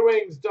the Red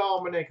Wings,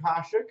 Dominic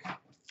Hasek.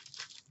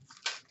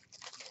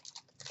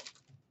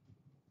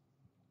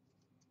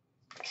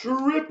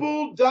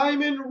 Triple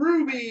Diamond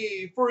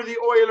Ruby for the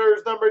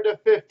Oilers, number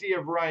 /50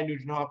 of Ryan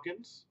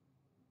Nugent-Hopkins.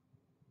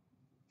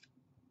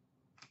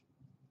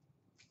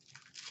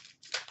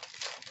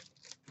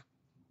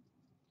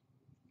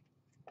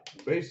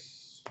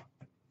 Base.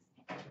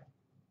 And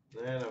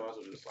I might as well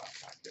do this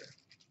last pack there.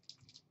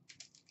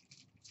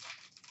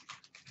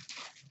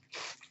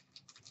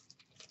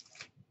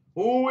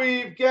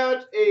 We've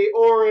got a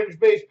orange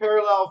base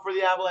parallel for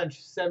the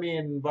Avalanche,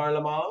 Semyon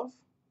Varlamov.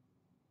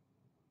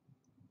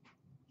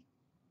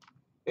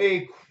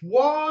 A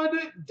Quad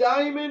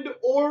Diamond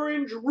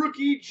Orange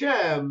Rookie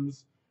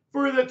Gems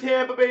for the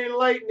Tampa Bay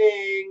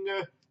Lightning,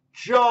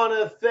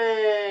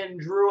 Jonathan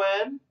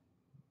Drouin.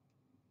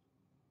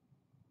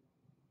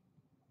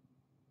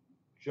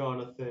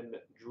 Jonathan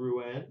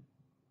Drouin.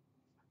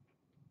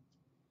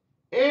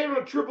 And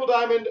a Triple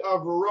Diamond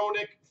of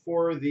Veronic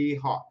for the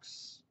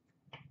Hawks.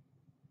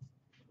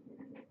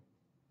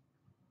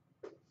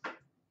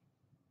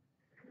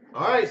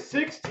 All right,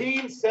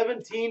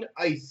 16-17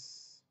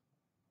 ice.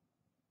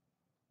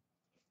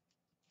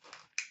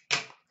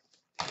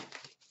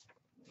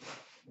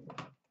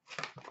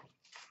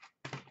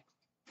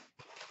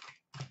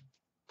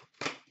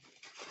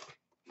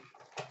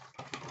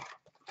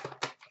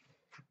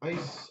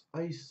 Ice,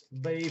 ice,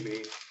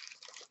 baby.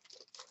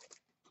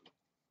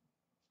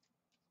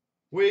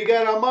 We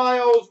got a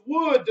Miles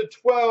Wood to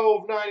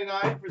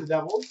 $12.99 for the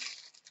Devils.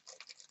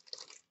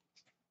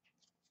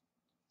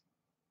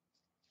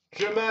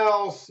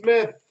 Jamal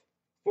Smith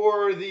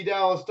for the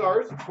Dallas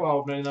Stars,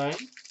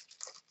 $12.99.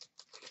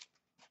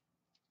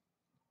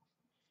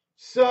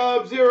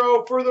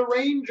 Sub-Zero for the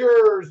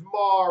Rangers,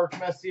 Mark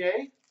Messier.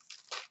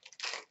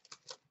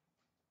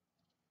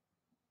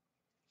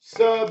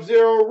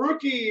 Sub-Zero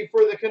rookie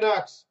for the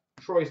Canucks,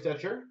 Troy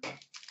Stecher.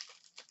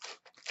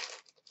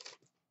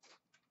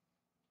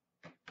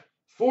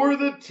 For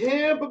the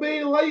Tampa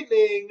Bay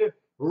Lightning,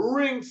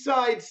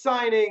 ringside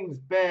signings,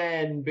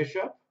 Ben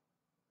Bishop.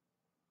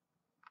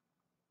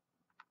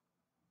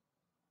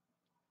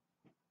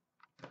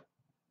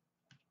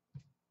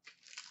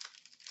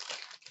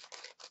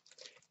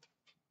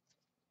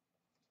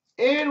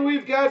 And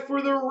we've got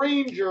for the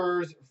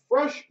Rangers,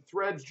 Fresh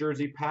Threads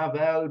jersey,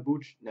 Pavel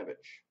Buchnevich.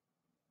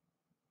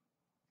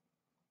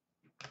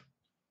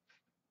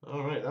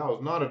 All right, that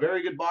was not a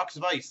very good box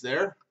of ice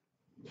there.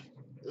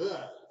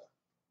 Ugh.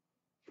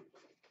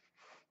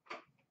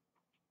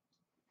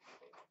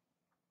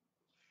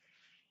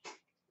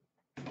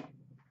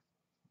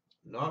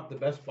 Not the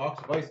best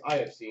box of ice I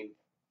have seen.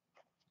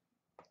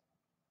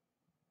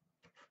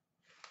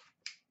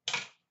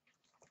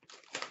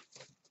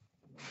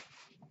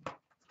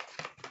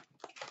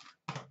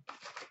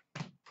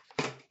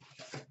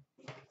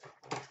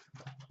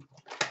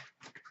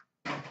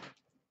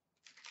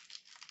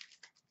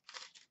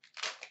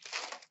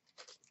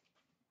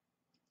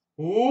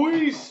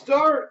 We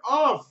start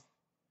off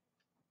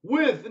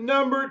with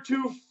number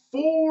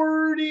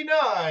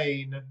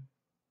 249,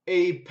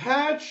 a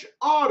patch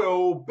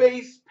auto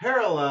base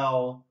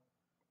parallel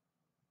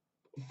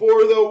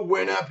for the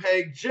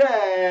Winnipeg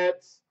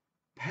Jets,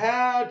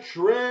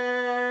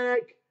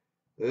 Patrick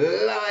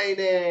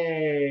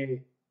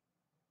Laine.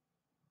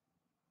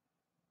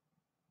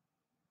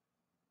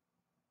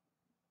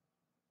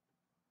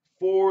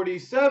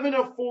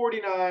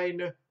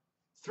 $47/49,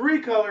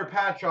 three-color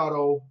patch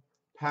auto,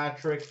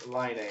 Patrick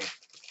Laine.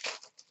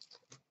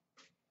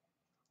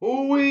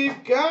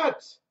 We've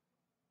got,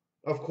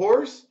 of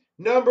course,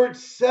 numbered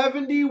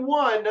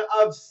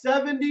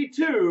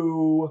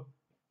 71/72,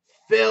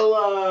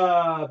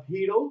 Philip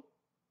Hedl,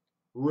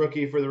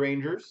 rookie for the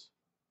Rangers.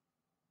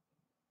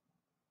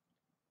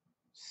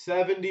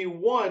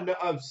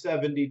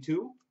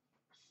 71/72,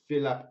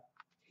 Philip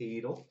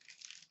Hedl.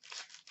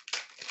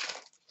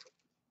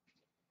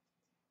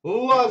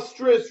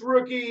 Lustrous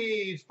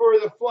rookies for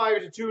the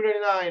Flyers at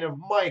 $2.99 of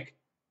Mike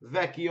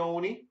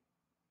Vecchione.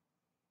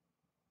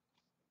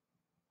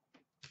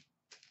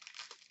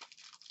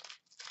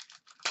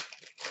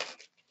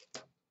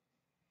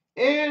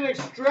 And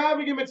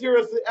extravagant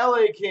materials for the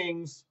LA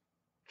Kings,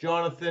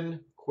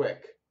 Jonathan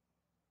Quick.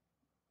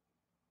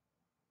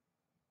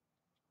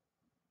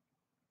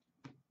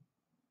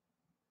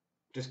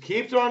 Just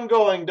keeps on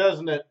going,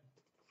 doesn't it?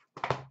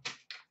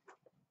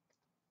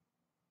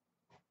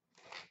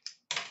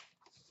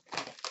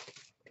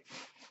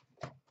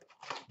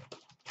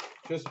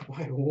 Just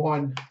by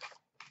one.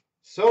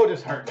 So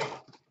disheartening.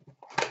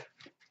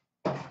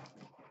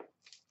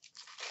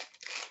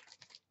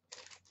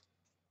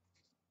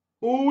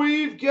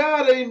 We've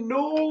got a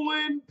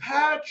Nolan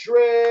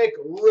Patrick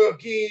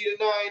rookie to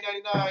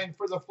 $9.99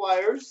 for the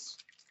Flyers.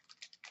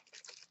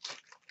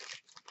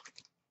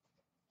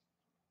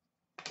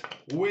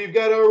 We've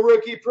got a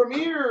rookie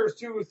premieres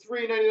to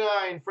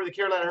 $3.99 for the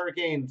Carolina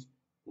Hurricanes,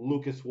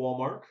 Lucas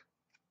Wallmark.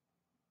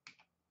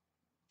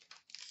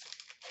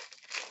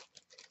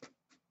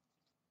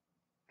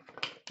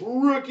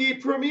 Rookie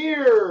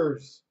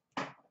premieres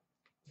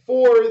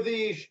for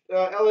the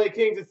LA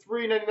Kings at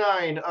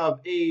 $3.99 of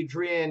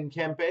Adrian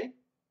Kempe.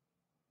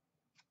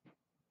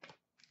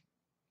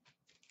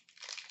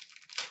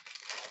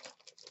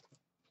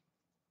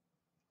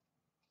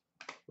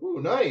 Ooh,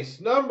 nice.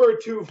 Number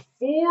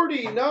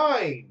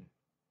 249.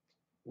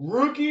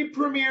 Rookie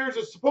premieres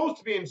is supposed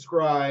to be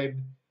inscribed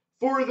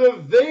for the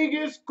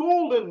Vegas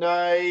Golden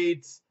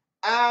Knights,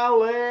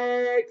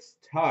 Alex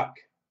Tuch.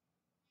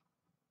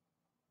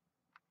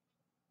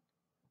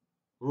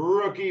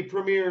 Rookie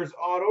premieres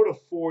auto to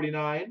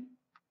 49,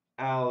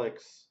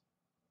 Alex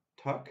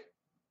Tuch.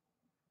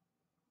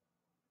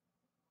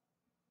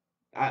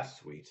 That's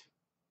sweet.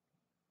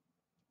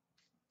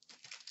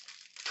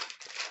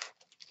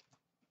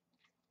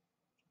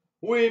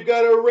 We've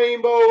got a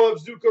rainbow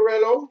of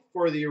Zuccarello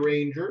for the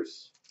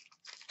Rangers.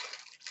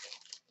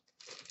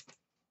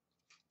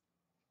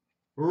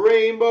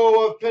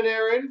 Rainbow of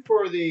Panarin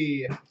for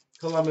the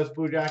Columbus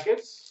Blue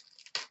Jackets.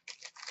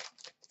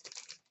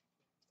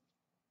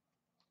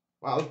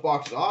 Wow, this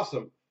box is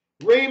awesome.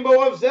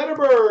 Rainbow of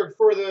Zetterberg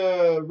for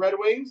the Red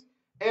Wings.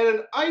 And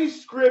an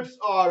Ice Scripts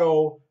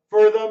auto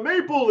For the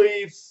Maple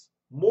Leafs,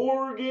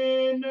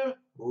 Morgan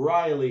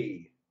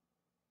Riley.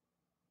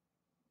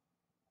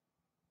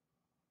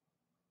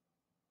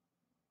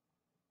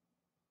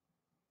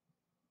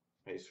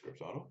 Nice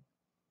scripts auto.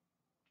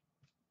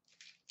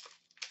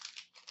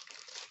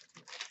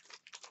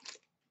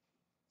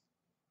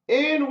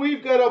 And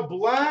we've got a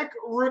black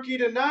rookie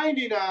to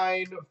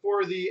 99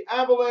 for the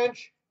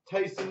Avalanche,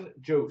 Tyson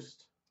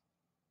Jost.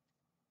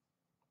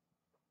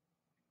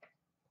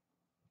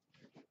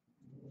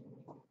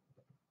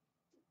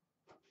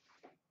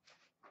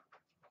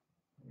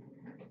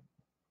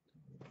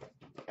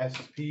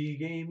 SP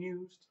game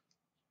used.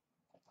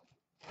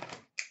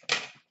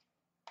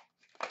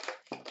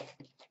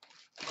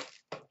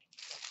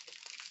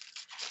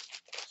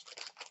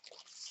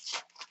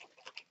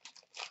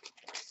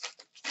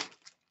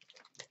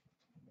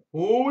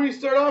 We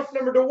start off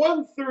number to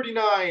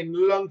 139,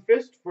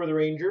 Lundqvist for the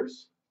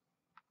Rangers.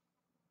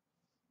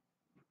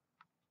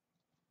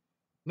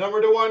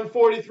 Number to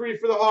 143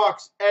 for the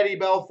Hawks, Eddie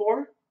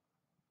Belfour.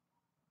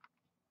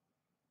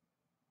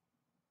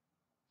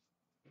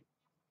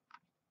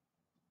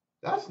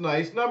 That's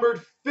nice.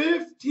 Numbered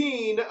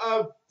 15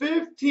 of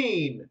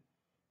 15.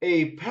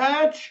 A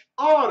patch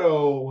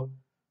auto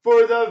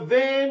for the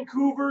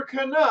Vancouver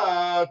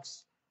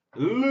Canucks,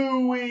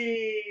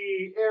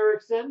 Louis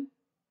Eriksson.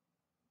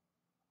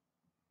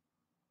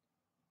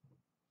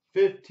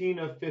 15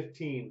 of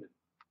 15,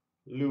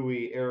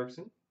 Louis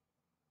Eriksson.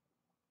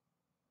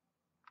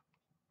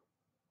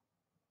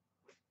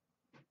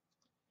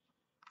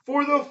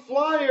 For the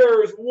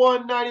Flyers,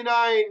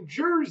 199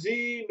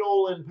 jersey,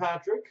 Nolan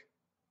Patrick.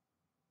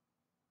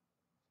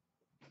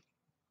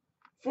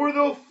 For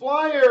the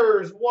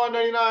Flyers,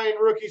 199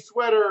 rookie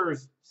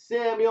sweaters,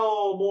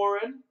 Samuel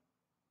Morin.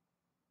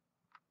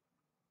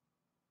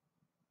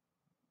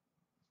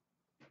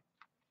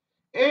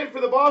 And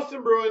for the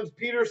Boston Bruins,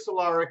 Peter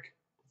Cehlarik,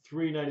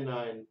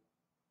 $3.99.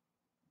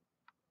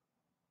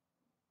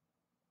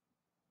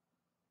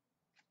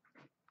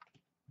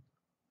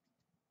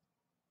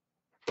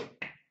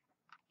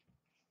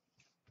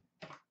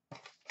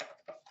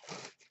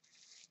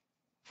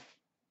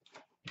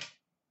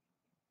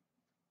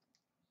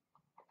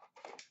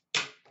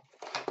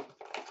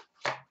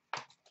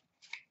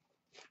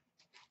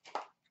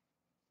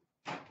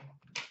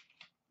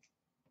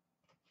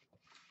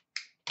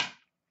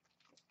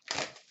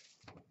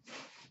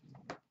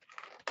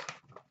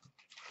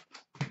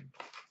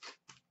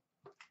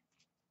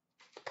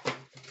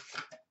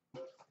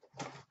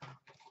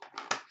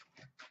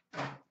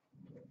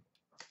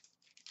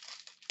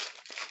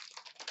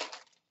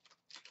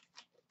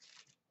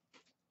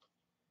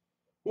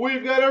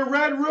 We've got a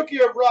red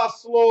rookie of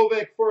Ross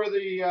Slovic for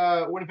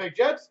the Winnipeg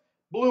Jets.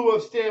 Blue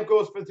of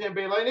Stamkos for the Tampa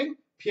Bay Lightning.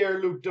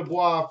 Pierre-Luc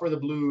Dubois for the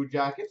Blue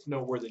Jackets.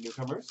 Noteworthy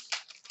newcomers.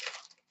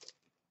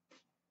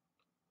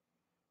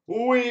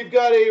 We've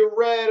got a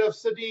red of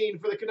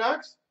Sedin for the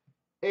Canucks.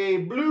 A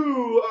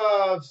blue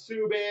of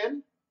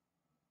Subban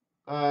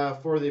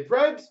for the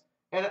Preds.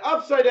 And an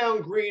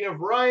upside-down green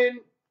of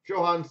Ryan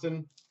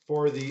Johansson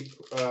for the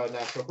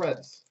Nashville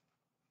Preds.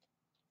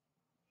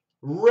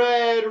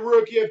 Red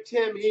rookie of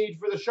Tim Heed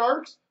for the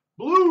Sharks.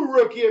 Blue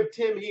rookie of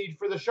Tim Heed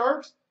for the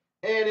Sharks.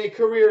 And a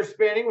career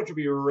spanning, which will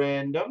be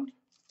randomed.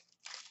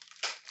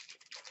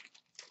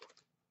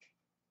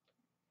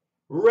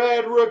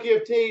 Red rookie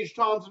of Tage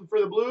Thompson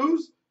for the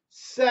Blues.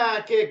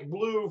 Sakic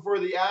blue for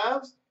the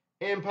Avs.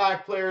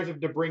 Impact players of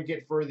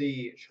DeBrincat for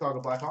the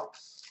Chicago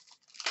Blackhawks.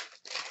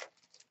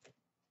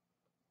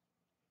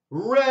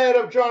 Red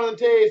of Jonathan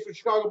Toews for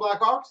Chicago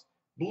Blackhawks.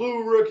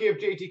 Blue rookie of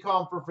JT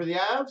Compher for the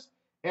Avs.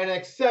 And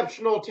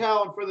exceptional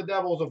talent for the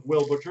Devils of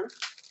Will Butcher.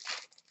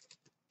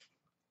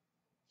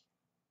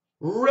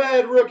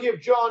 Red rookie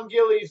of John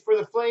Gillies for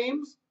the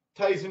Flames.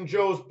 Tyson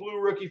Jost, blue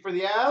rookie for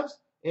the Avs.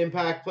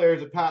 Impact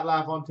players of Pat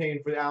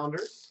LaFontaine for the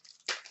Islanders.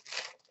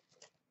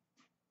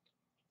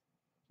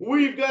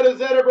 We've got a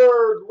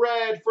Zetterberg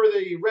red for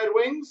the Red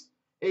Wings.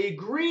 A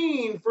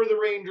green for the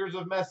Rangers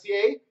of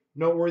Messier.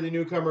 Noteworthy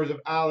newcomers of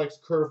Alex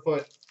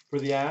Kerfoot for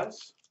the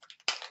Avs.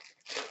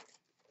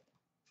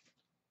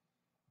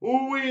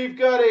 We've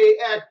got a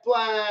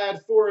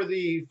Ekblad for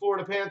the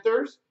Florida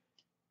Panthers.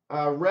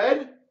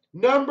 Red.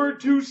 Number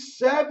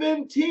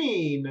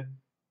 217.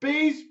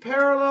 Base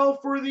parallel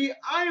for the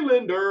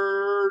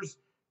Islanders.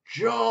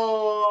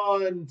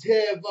 John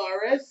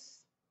Tavares.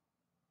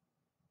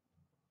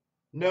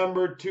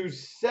 Number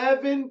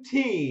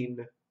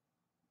 217.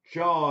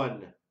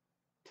 John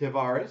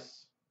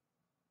Tavares.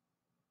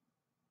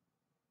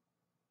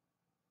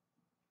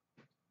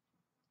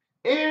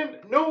 And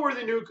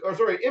noteworthy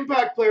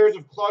impact players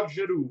of Claude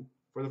Giroux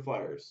for the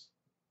Flyers.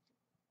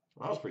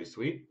 That was pretty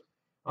sweet.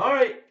 All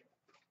right,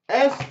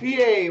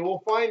 SPA.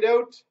 We'll find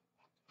out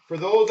for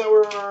those that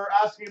were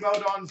asking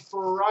about on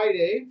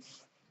Friday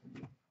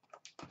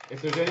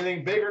if there's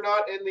anything big or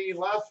not in the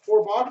last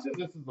 4 boxes.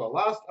 This is the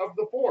last of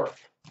the 4.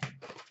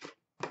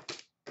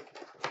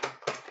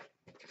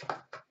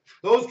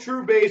 Those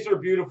true base are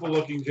beautiful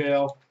looking,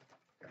 JL.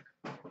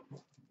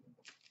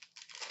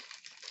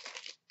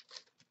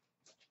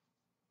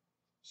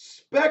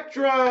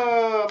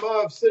 Spectrum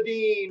of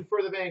Sedin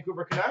for the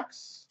Vancouver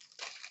Canucks.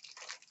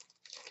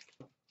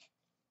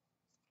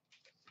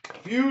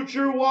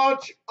 Future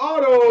Watch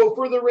Auto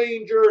for the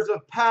Rangers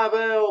of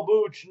Pavel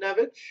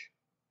Buchnevich.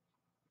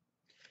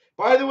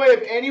 By the way,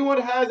 if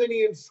anyone has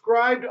any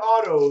inscribed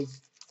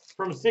autos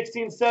from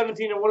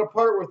 16-17 and want to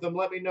part with them,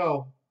 let me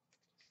know.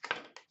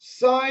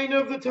 Sign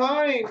of the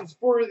Times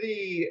for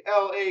the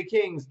LA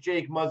Kings,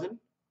 Jake Muzzin.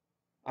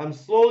 I'm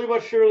slowly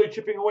but surely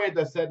chipping away at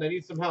that set, and I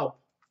need some help.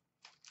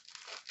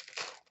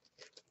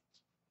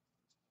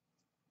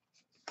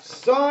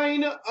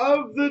 Sign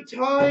of the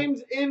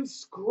Times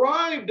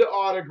inscribed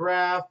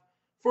autograph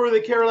for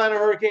the Carolina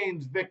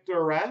Hurricanes, Victor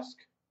Rask.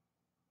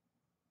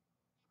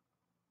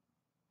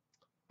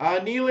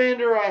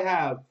 Nylander I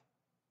have.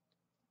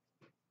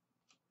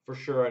 For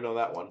sure, I know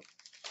that one.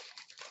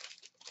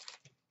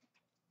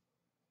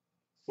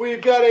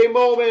 We've got a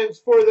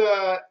Moments for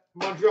the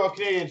Montreal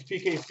Canadiens,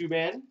 PK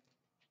Subban.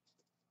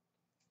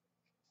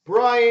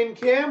 Brian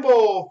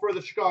Campbell for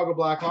the Chicago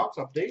Blackhawks,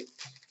 update.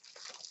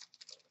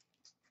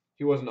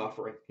 He wasn't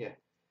offering, yeah.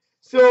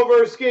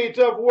 Silver Skates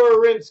of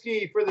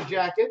Werenski for the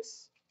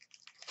Jackets.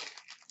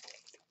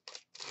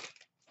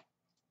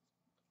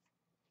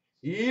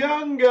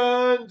 Young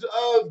Guns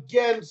of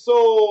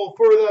Gensel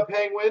for the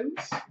Penguins.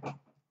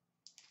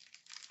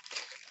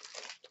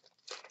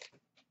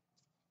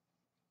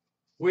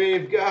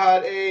 We've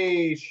got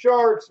a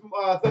Sharks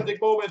Authentic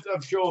Moments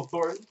of Joel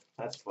Thornton.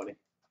 That's funny.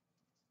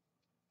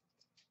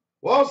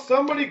 Well,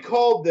 somebody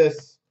called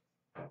this.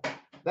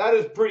 That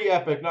is pretty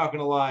epic, not going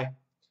to lie.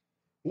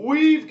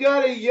 We've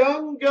got a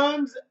Young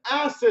Guns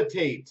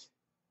acetate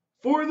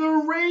for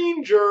the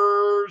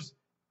Rangers,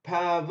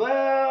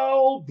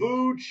 Pavel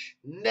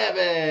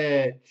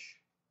Buchnevich.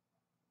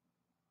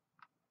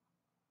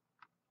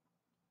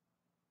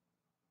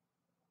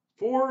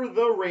 For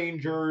the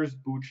Rangers,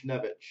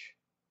 Buchnevich.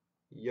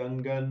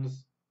 Young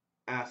Guns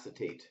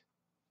acetate.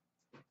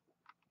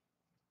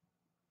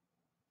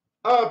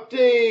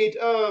 Update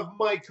of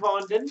Mike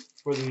Condon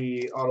for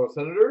the Ottawa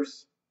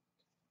Senators.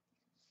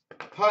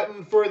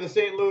 Hutton for the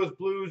St. Louis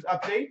Blues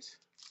update.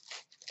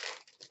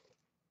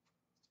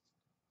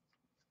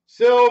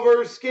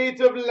 Silver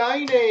Skates of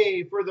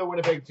Laine for the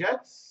Winnipeg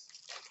Jets.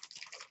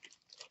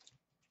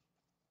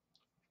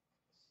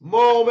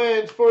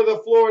 Moments for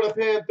the Florida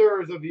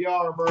Panthers of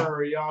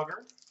Jaromir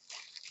Jagr.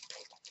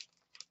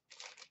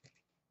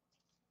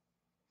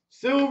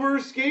 Silver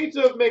Skates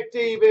of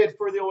McDavid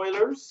for the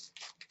Oilers.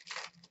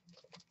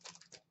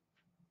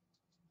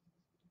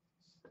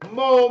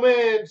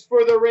 Moments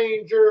for the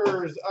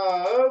Rangers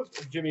of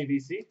Jimmy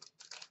VC.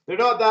 They're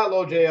not that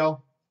low,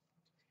 JL.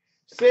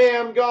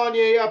 Sam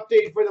Gagner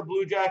update for the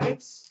Blue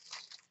Jackets.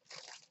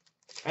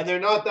 And they're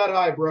not that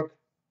high, Brooke.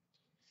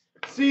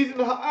 Season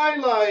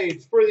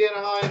highlights for the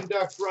Anaheim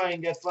Ducks,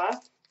 Ryan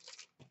Getzlaf.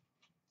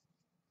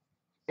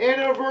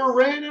 And a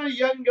Verena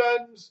Young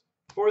Guns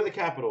for the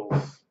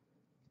Capitals.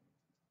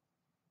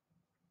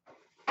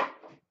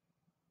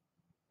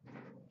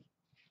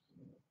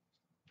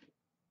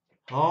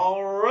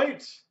 All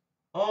right,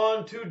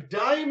 on to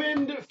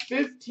Diamond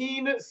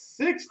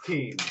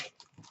 15-16.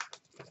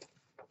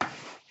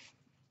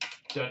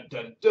 Dun,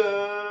 dun,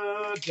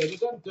 dun, dun,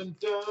 dun, dun,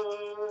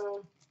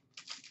 dun.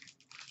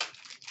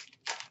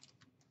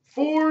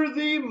 For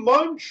the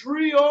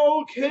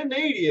Montreal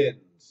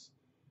Canadiens,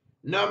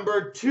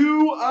 number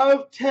 2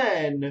 of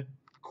 10,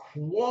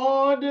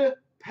 quad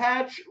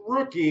patch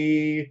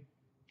rookie,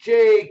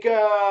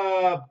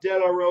 Jacob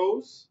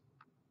Delarose.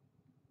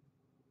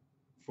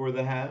 For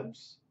the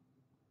Habs,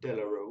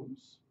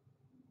 Delarose.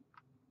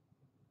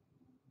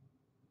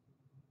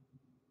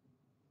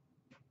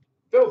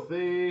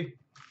 Filthy.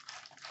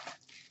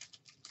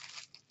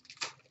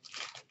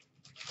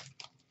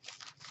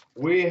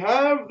 We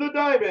have the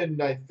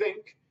Diamond, I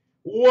think.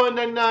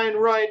 199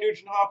 Ryan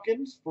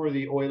Nugent-Hopkins for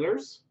the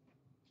Oilers.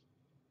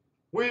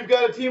 We've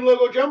got a team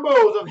logo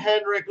jumbos of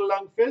Henrik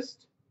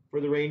Lundqvist for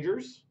the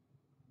Rangers.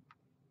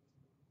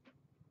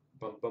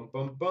 Bum, bum,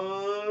 bum,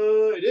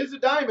 bum. It is a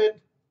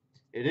Diamond.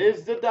 It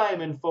is the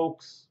Diamond,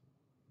 folks.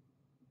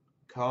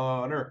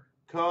 Connor.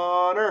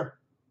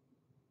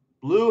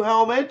 Blue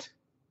helmet.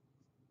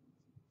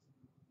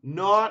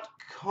 Not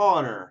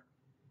Connor.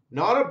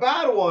 Not a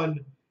bad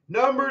one.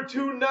 Number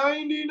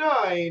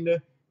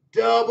 299.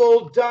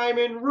 Double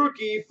Diamond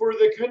rookie for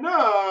the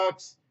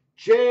Canucks.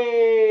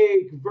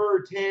 Jake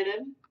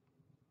Virtanen.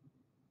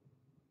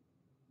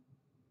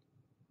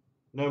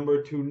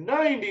 Number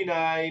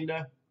 299.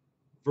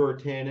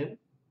 Virtanen.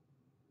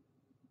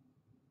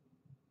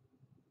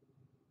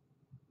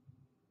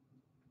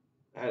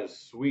 That is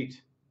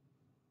sweet.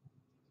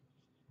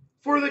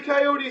 For the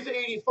Coyotes,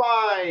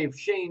 85,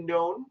 Shane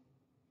Doan.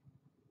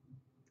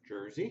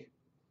 Jersey.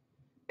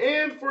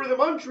 And for the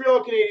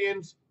Montreal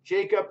Canadiens,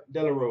 Jacob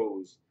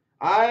Delarose.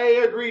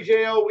 I agree,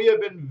 JL. We have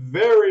been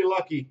very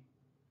lucky.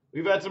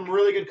 We've had some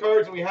really good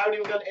cards, and we haven't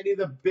even done any of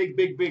the big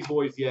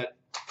boys yet.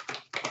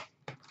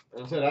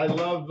 As I said, I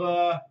love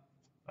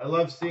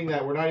seeing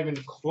that. We're not even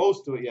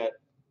close to it yet.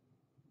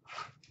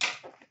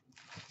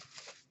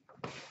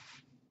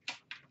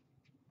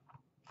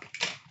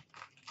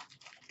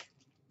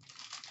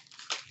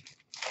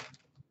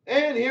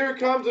 And here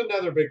comes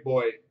another big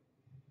boy.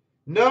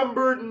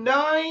 Number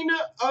 9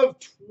 of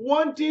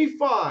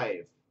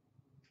 25.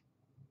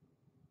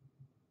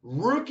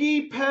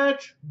 Rookie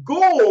patch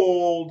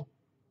gold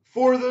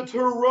for the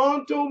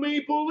Toronto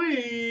Maple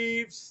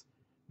Leafs,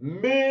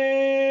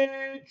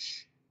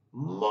 Mitch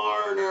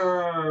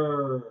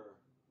Marner.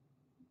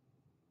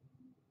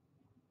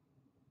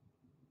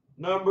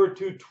 Number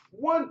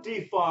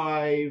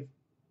 225,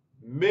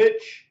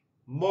 Mitch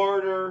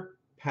Marner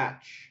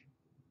patch.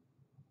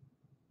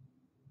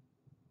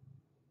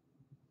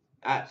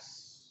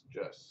 That's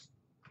just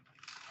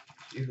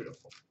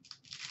beautiful.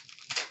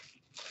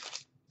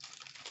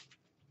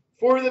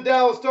 For the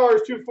Dallas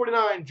Stars,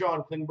 249,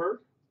 John Klingberg.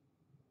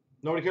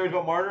 Nobody cares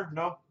about Marner?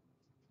 No?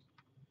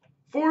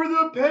 For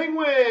the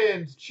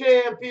Penguins,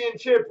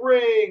 championship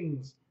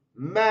rings,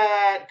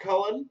 Matt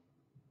Cullen.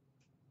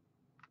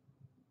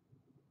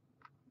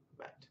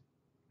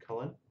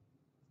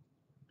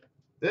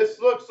 This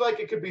looks like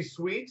it could be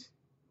sweet.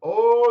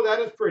 Oh, that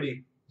is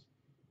pretty.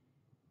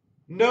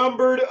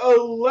 Numbered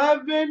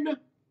 11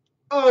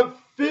 of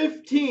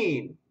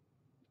 15.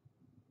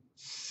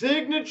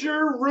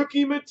 Signature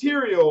Rookie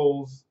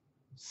Materials,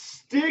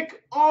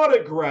 stick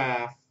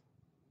autograph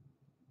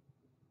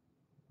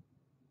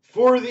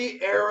for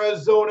the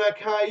Arizona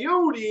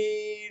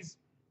Coyotes,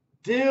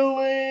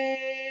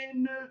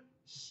 Dylan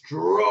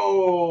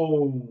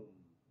Strome.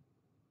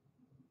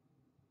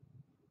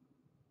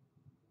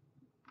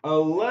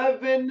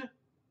 11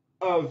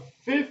 of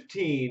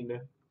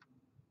 15,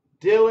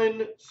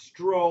 Dylan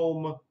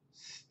Strome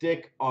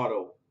stick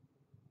auto.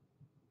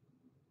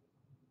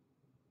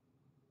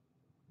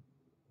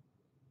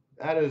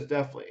 That is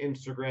definitely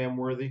Instagram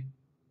worthy.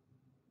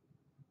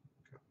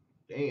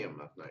 Damn,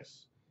 that's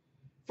nice.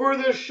 For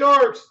the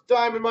Sharks,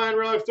 Diamond Mine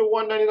Relics to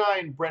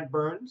 199, Brent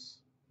Burns.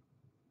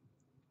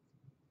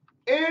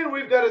 And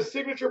we've got a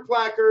signature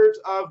placards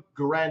of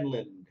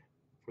Granlund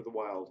for the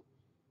Wild.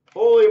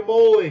 Holy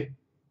moly.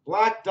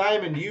 Black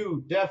Diamond,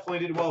 you definitely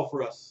did well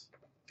for us.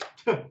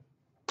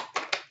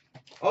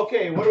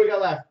 Okay, what do we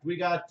got left? We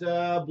got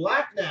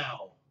black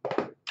now.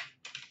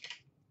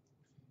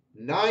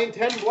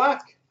 9-10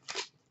 black.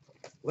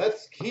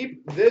 Let's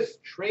keep this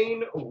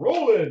train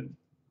rolling.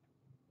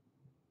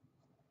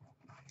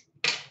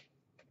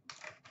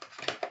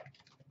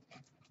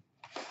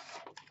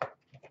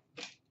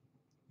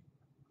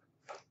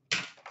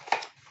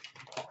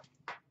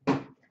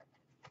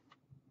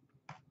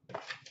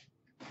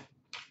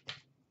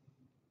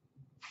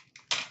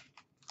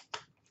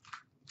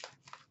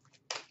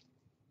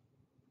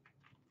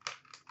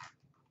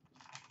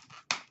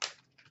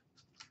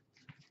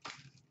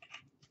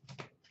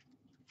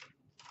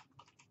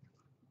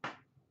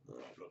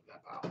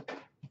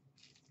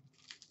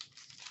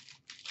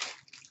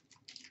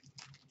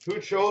 Who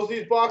chose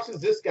these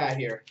boxes? This guy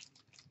here.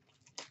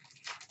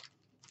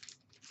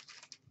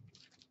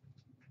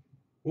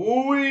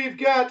 We've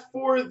got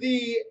for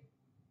the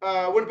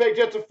Winnipeg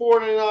Jets of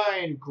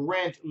 499,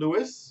 Grant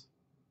Lewis.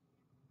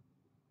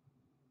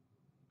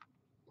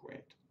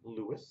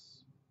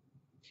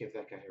 Give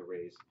that guy a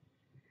raise.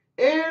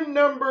 And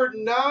number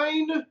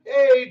 9,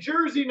 a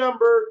jersey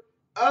number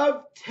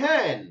of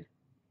 10.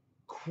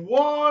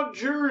 Quad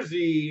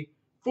jersey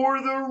for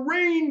the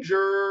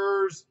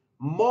Rangers,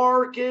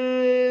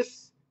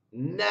 Marcus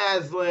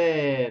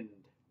Naslund.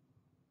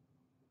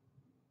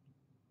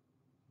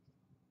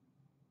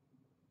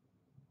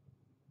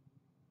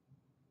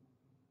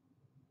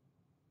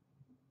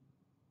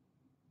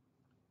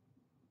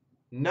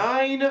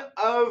 Nine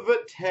of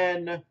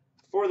 10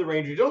 for the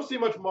Rangers. You don't see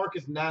much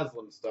Marcus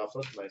Naslund stuff,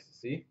 so that's nice to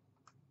see.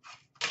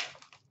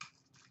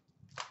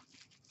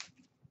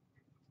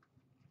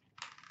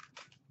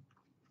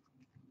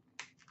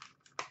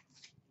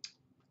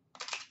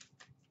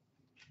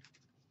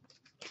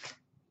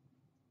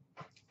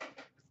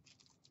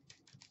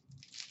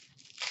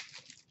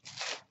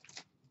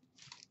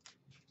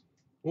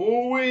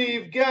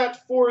 We've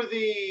got for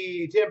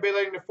the Tampa Bay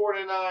Lightning to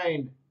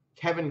 499,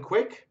 Kevin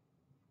Quick.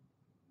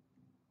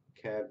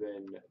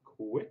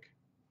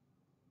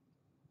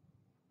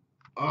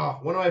 Oh,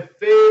 one of my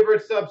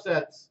favorite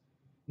subsets.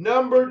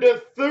 Number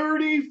to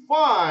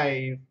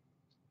 35,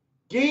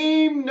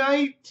 game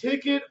night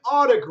ticket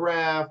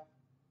autograph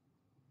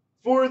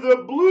for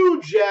the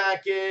Blue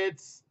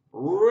Jackets,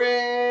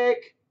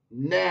 Rick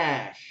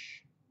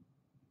Nash.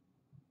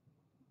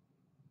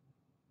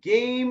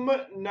 Game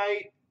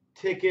night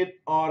ticket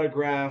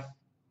autograph,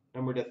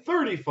 number to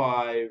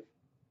 35,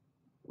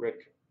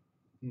 Rick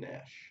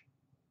Nash.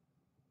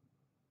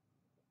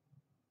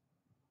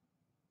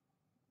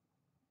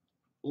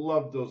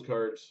 Love those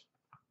cards.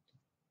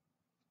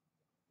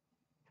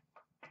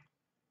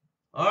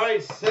 All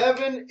right,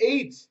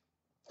 7-8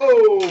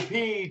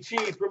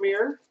 OPG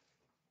Premier.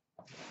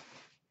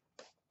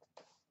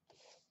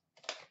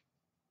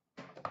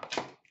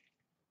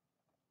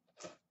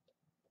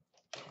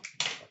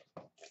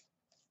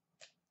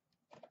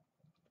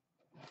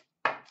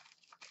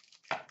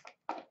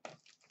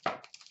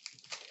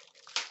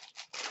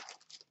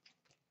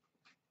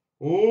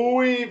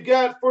 We've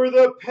got for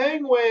the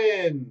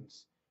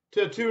Penguins,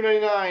 to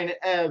 299,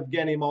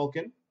 Evgeny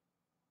Malkin.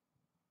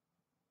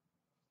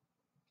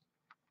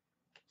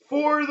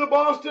 For the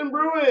Boston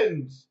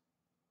Bruins,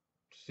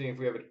 seeing if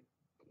we have it.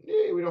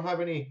 Yeah, we don't have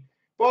any.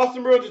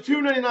 Boston Bruins to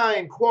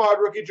 299, quad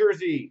rookie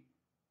jersey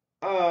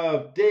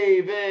of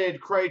David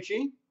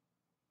Krejci.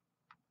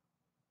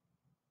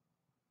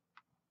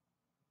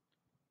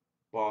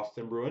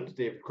 Boston Bruins,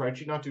 David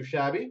Krejci, not too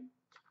shabby.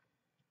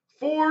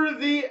 For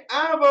the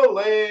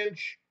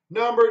Avalanche,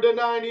 number to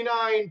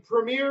 99,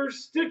 Premier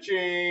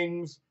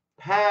Stitchings,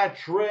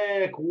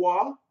 Patrick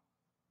Waugh.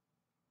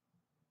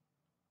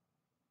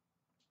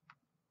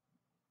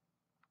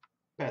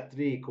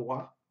 Patrick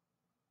Waugh.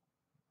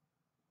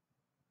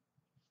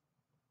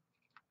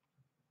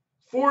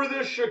 For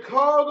the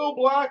Chicago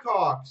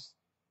Blackhawks,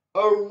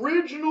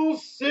 original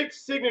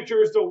 6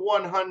 signatures to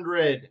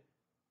 100,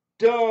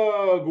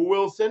 Doug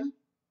Wilson.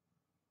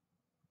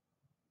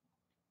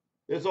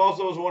 This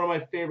also is one of my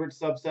favorite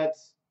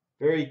subsets.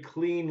 Very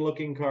clean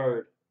looking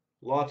card.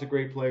 Lots of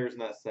great players in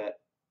that set.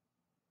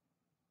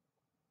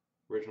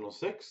 Original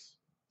 6.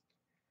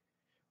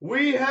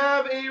 We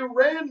have a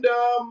random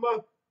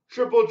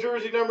triple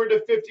jersey number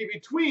to 50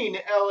 between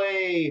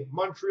LA,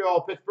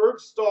 Montreal, Pittsburgh,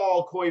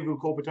 Stahl, Koivu,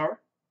 Kopitar.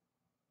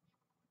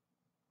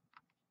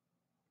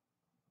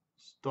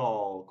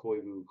 Stahl,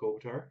 Koivu,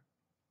 Kopitar.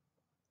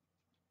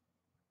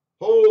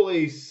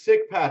 Holy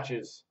sick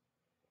patches.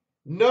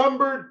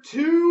 Number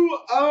 2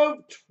 of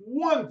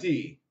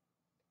 20.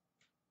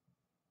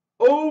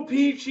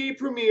 OPC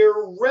Premier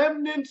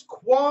Remnants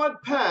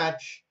Quad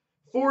Patch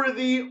for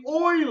the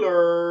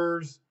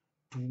Oilers,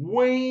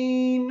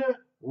 Dwayne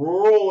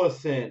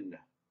Rollison.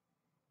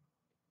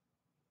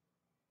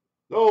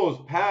 Those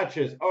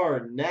patches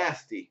are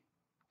nasty.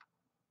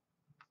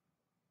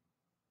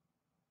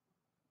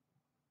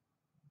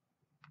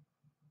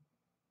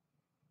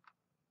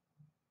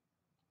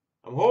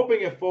 I'm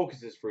hoping it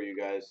focuses for you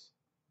guys.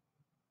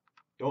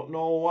 Don't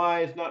know why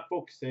it's not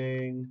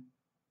focusing.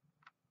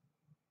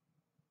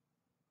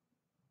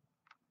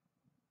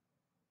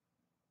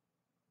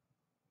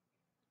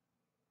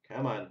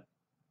 Come on.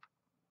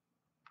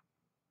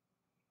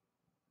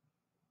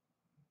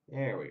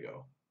 There we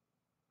go.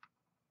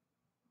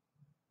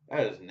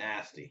 That is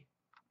nasty.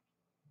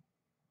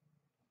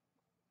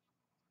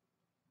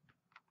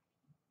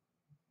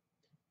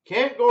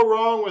 Can't go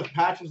wrong with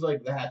patches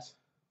like that.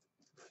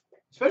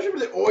 Especially for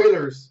the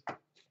Oilers.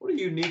 What a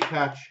unique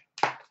patch.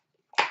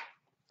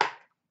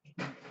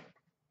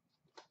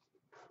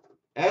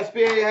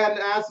 SBA had an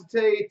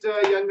acetate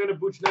Young Gunner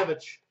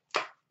Buchnevich.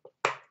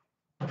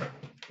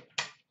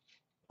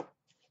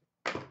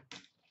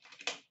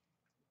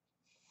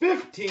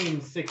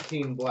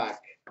 $15.16 black.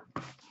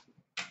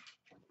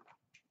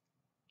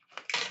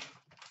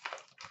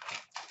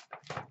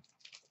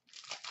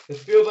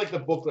 This feels like the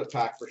booklet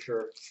pack for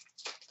sure.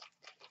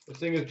 This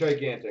thing is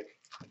gigantic.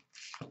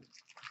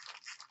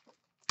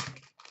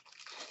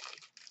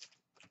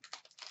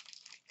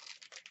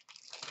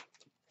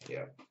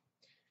 Yeah.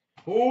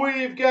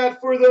 We've got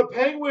for the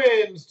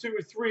Penguins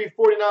to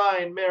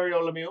 349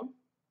 Mario Lemieux.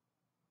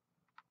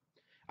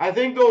 I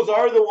think those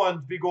are the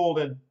ones, be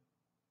golden.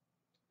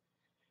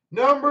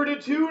 Number to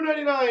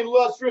 299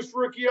 Lustrous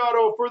Rookie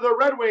Auto for the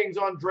Red Wings,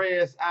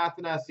 Andreas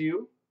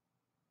Athanasiou.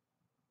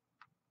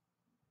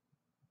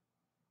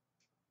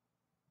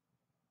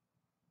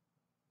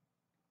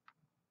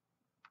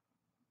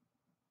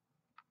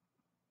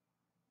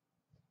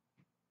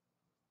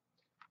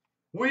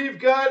 We've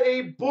got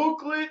a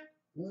booklet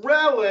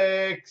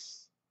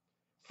relics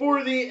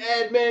for the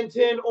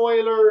Edmonton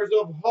Oilers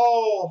of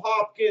Hall,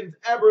 Hopkins,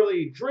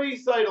 Eberle,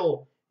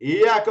 Draisaitl,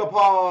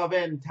 Yakupov,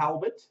 and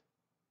Talbot.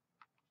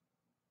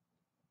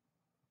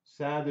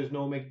 Sad there's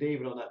no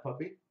McDavid on that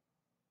puppy.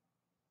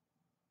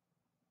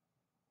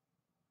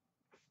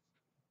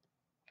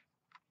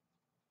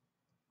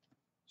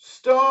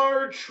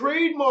 Star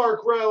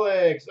trademark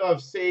relics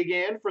of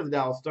Sagan for the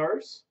Dallas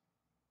Stars.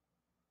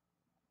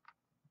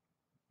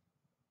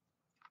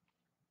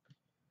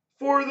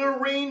 For the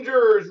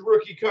Rangers,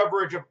 rookie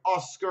coverage of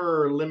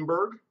Oscar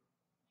Lindberg.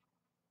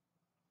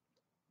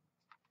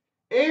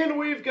 And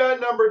we've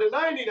got number to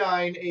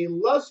 99, a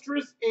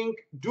Lustrous Ink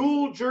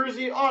dual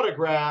jersey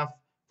autograph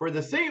for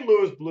the St.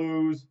 Louis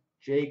Blues,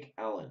 Jake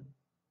Allen.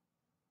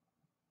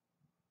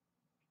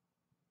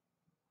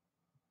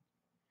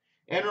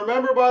 And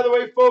remember, by the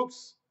way,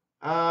 folks,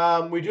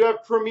 we do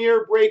have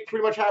Premier Break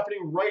pretty much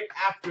happening right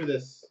after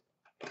this.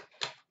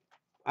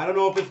 I don't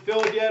know if it's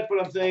filled yet,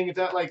 but I'm saying it's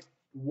at like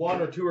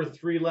 1 or 2 or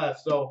 3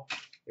 left. So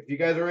if you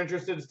guys are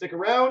interested to stick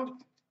around,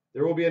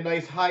 there will be a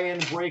nice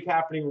high-end break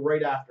happening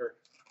right after.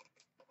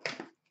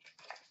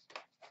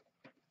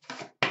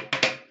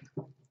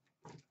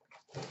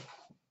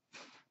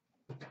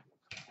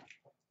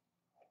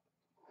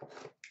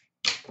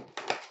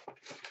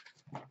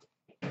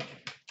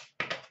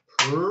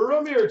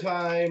 Premier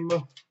time.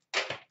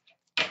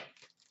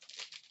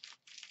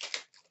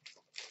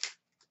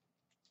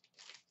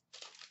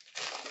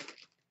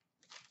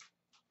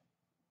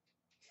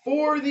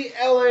 For the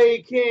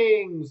LA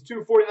Kings,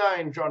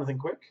 249, Jonathan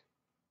Quick.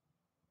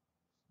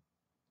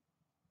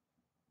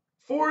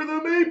 For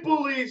the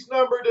Maple Leafs,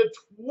 number to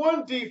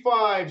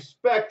 25,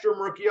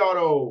 Spectrum rookie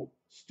auto,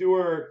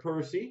 Stuart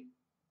Percy.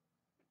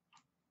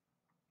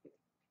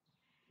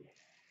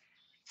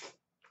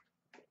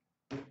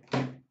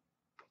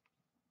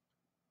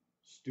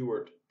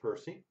 Stuart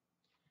Percy.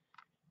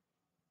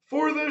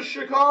 For the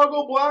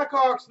Chicago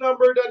Blackhawks,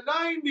 number to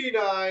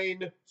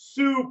 99,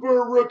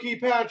 Super Rookie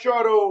Patch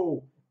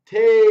Auto,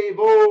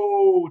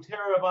 Teuvo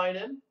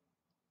Teravainen.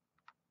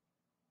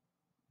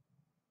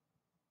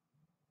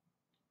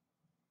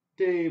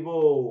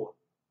 Teuvo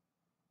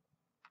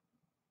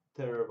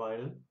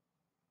Teravainen.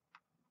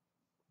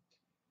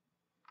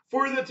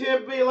 For the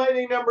Tampa Bay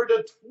Lightning, number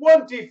to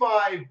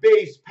 25,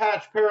 base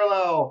patch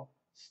parallel,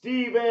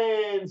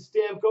 Steven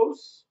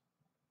Stamkos.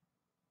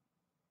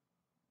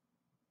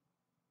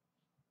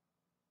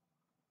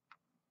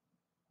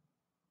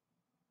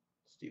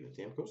 Steven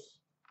Stamkos.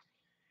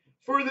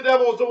 For the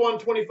Devils, the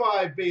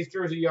 125 base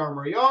jersey,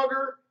 Jaromir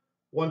Jagr.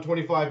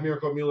 125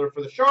 Miracle Mueller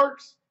for the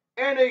Sharks.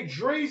 And a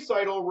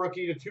Draisaitl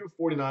rookie to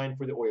 249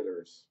 for the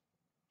Oilers.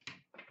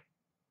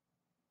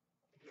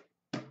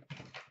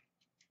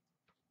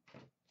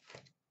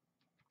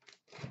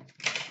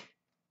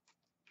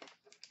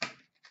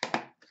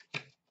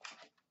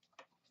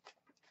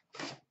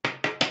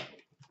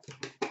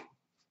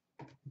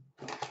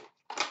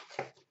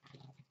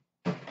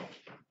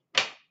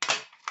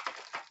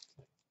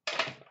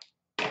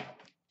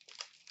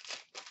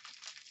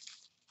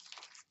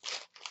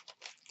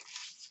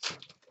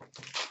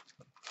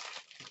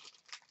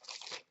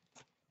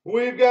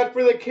 We've got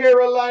for the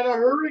Carolina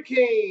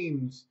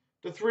Hurricanes,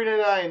 the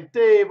 399,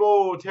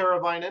 Teuvo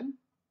Teravainen.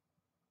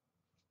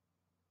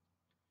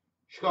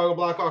 Chicago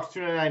Blackhawks,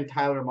 299,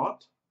 Tyler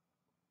Mott.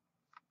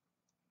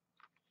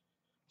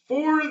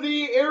 For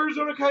the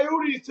Arizona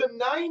Coyotes, to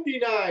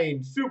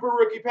 99, Super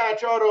Rookie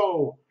Patch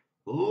Auto,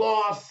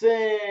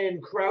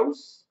 Lawson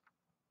Crouse.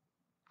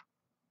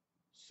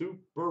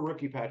 Super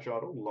Rookie Patch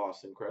Auto,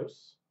 Lawson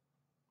Crouse.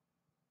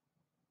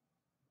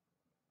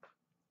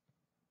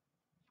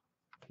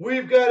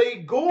 We've got a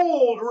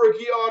gold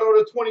rookie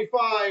auto to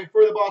 25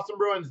 for the Boston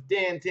Bruins,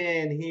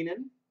 Danton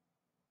Heinen.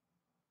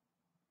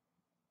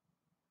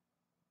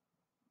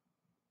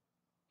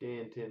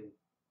 Danton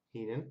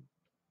Heinen.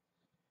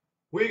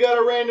 We got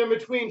a random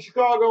between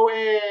Chicago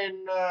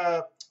and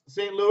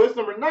St. Louis,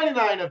 number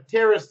 99 of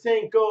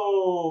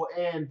Tarasenko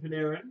and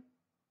Panarin.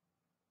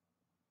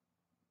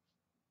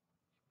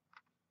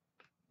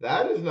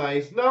 That is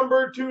nice.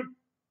 Number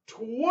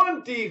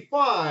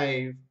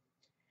 225.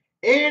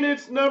 And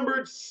it's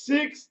numbered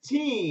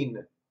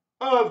 16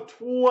 of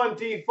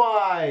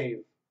 25.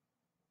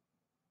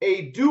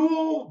 A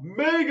dual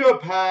mega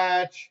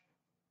patch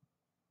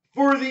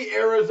for the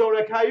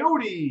Arizona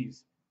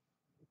Coyotes.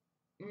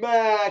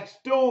 Max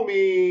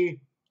Domi,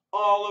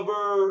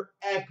 Oliver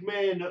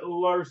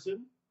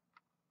Ekman-Larsson.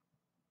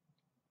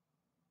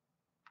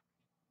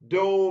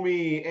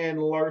 Domi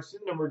and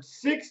Larson, numbered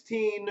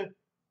 16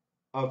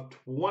 of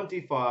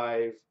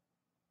 25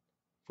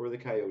 for the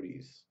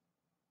Coyotes.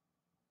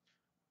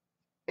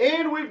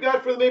 And we've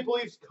got for the Maple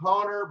Leafs,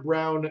 Connor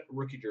Brown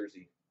rookie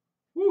jersey.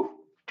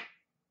 Woo!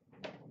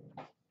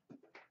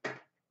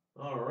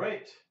 All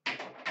right.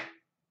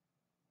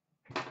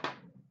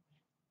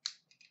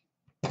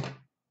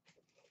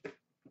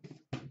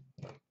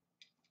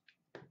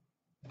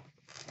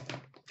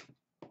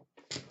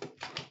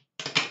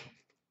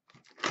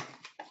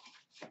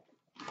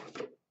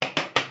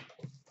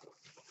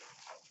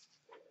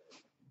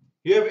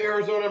 You have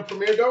Arizona and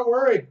Premier, don't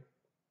worry.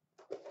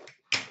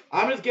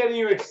 I'm just getting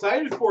you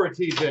excited for it,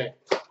 TJ.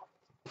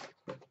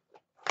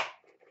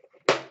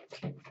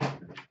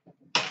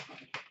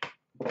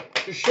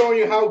 Just showing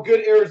you how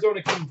good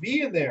Arizona can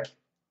be in there.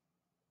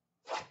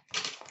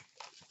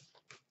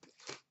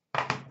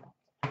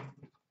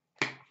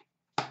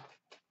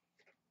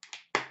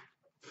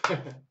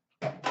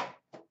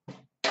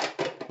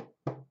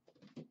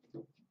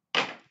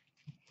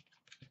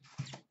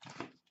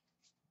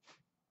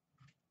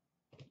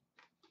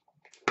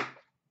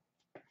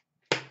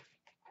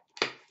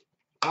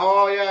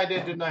 Oh, yeah, I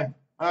did, didn't I?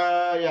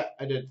 Yeah,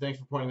 I did. Thanks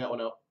for pointing that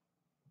one out.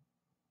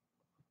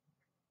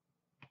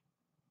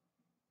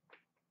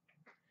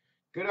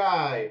 Good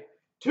eye.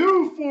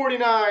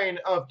 249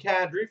 of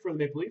Kadri for the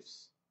Maple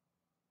Leafs.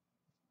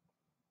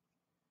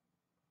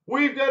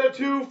 We've got a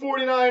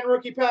 249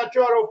 rookie patch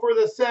auto for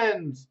the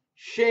Sens,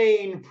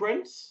 Shane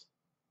Prince.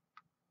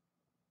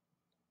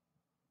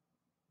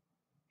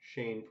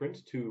 Shane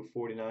Prince,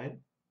 249.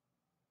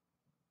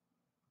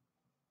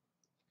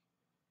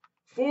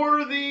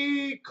 For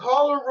the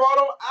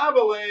Colorado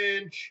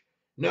Avalanche,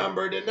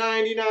 number to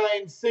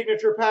 99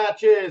 signature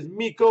patches,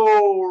 Mikko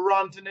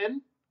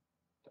Rantanen.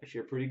 Actually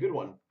a pretty good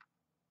one.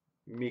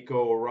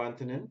 Mikko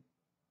Rantanen.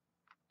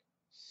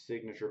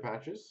 Signature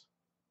patches.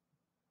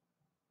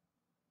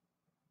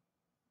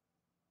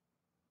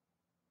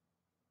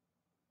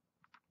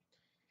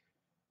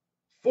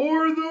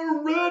 For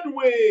the Red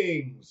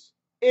Wings,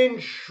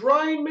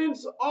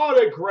 Enshrinement's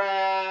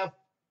autograph,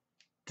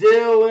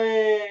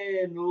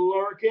 Dylan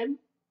Larkin.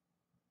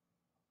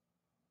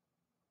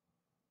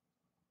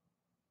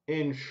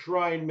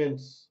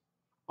 Enshrinements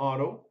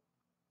auto,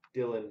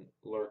 Dylan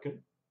Lurkin.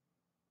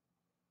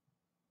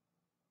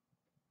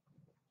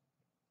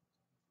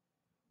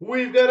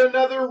 We've got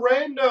another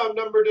random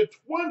number to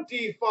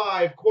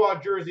 25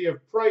 quad jersey of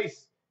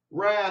Price,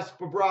 Rask,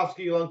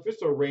 Bobrovsky, Lundqvist.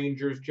 So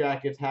Rangers,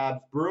 Jackets,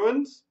 Habs,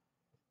 Bruins.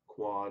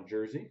 Quad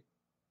jersey.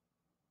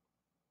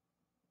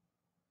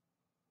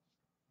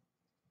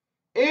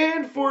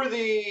 And for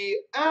the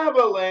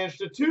Avalanche,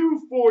 the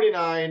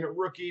 249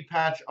 rookie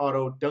patch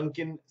auto,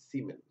 Duncan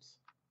Siemens.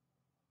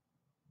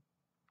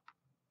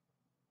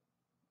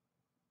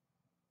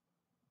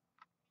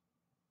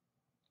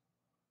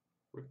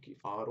 Rookie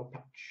auto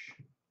patch.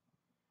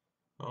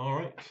 All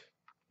right.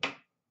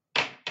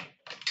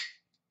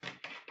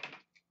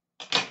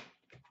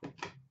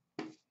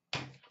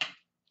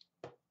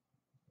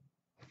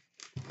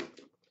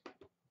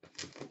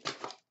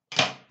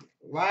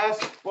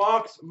 Last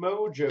box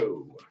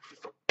mojo.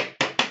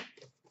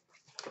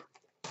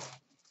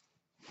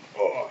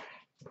 Oh.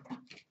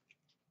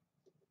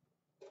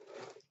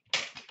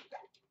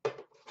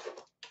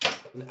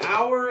 An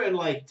hour and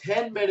like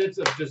 10 minutes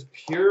of just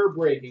pure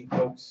breaking,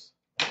 folks.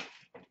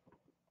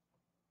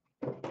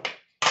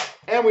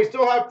 And we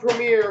still have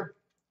Premier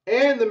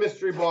and the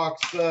mystery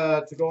box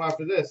to go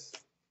after this.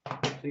 So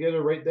you guys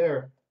are right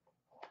there.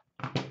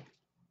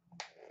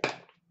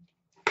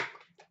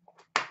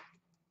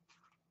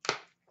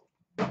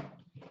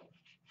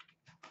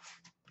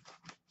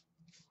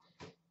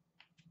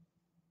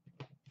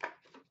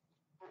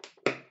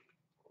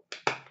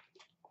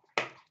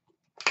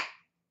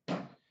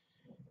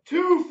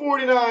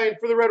 $2.49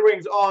 for the Red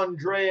Wings,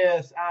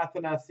 Andreas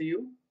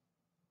Athanasiou.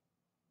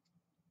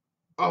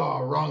 Oh,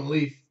 wrong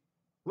leaf.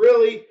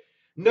 Really?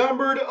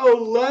 Numbered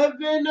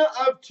 11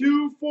 of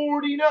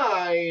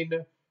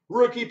 249.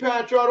 Rookie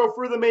patch auto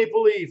for the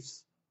Maple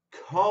Leafs,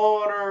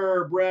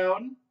 Connor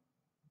Brown.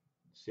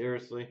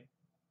 Seriously.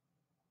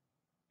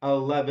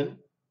 11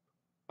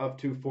 of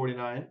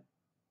 249.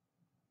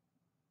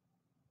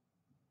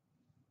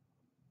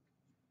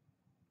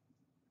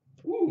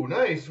 Ooh,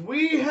 nice.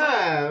 We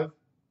have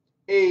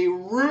a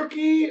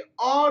rookie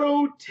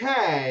auto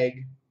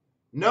tag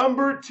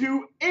number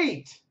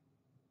 28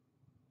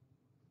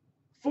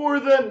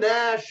 for the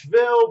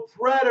Nashville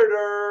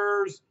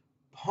Predators,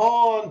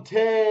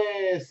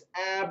 Pontus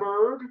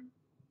Aberg.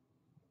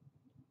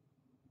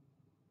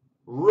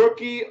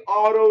 Rookie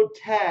auto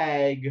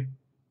tag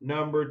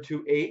number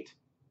 28,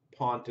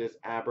 Pontus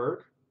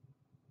Aberg.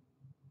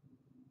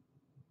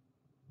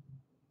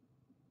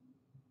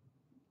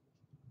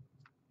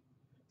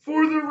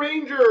 For the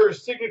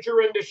Rangers, signature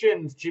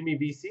renditions, Jimmy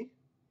Vesey.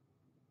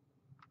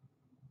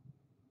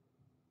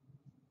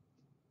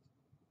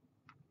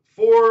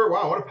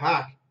 Wow, what a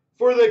pack.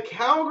 For the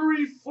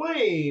Calgary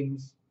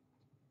Flames,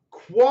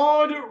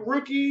 quad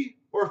rookie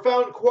or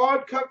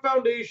quad cut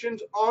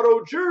foundations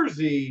auto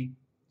jersey,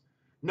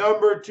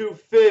 number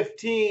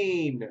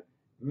 215,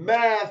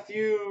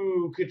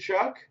 Matthew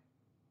Tkachuk.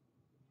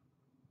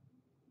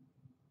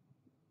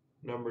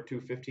 Number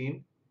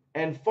 215.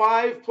 And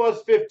 5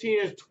 plus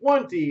 15 is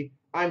 20.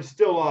 I'm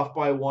still off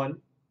by 1.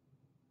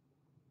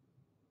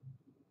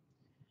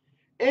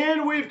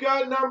 And we've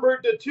got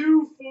numbered to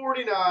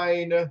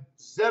 249,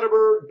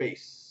 Zetterberg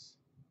base.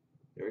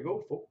 There we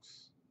go,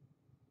 folks.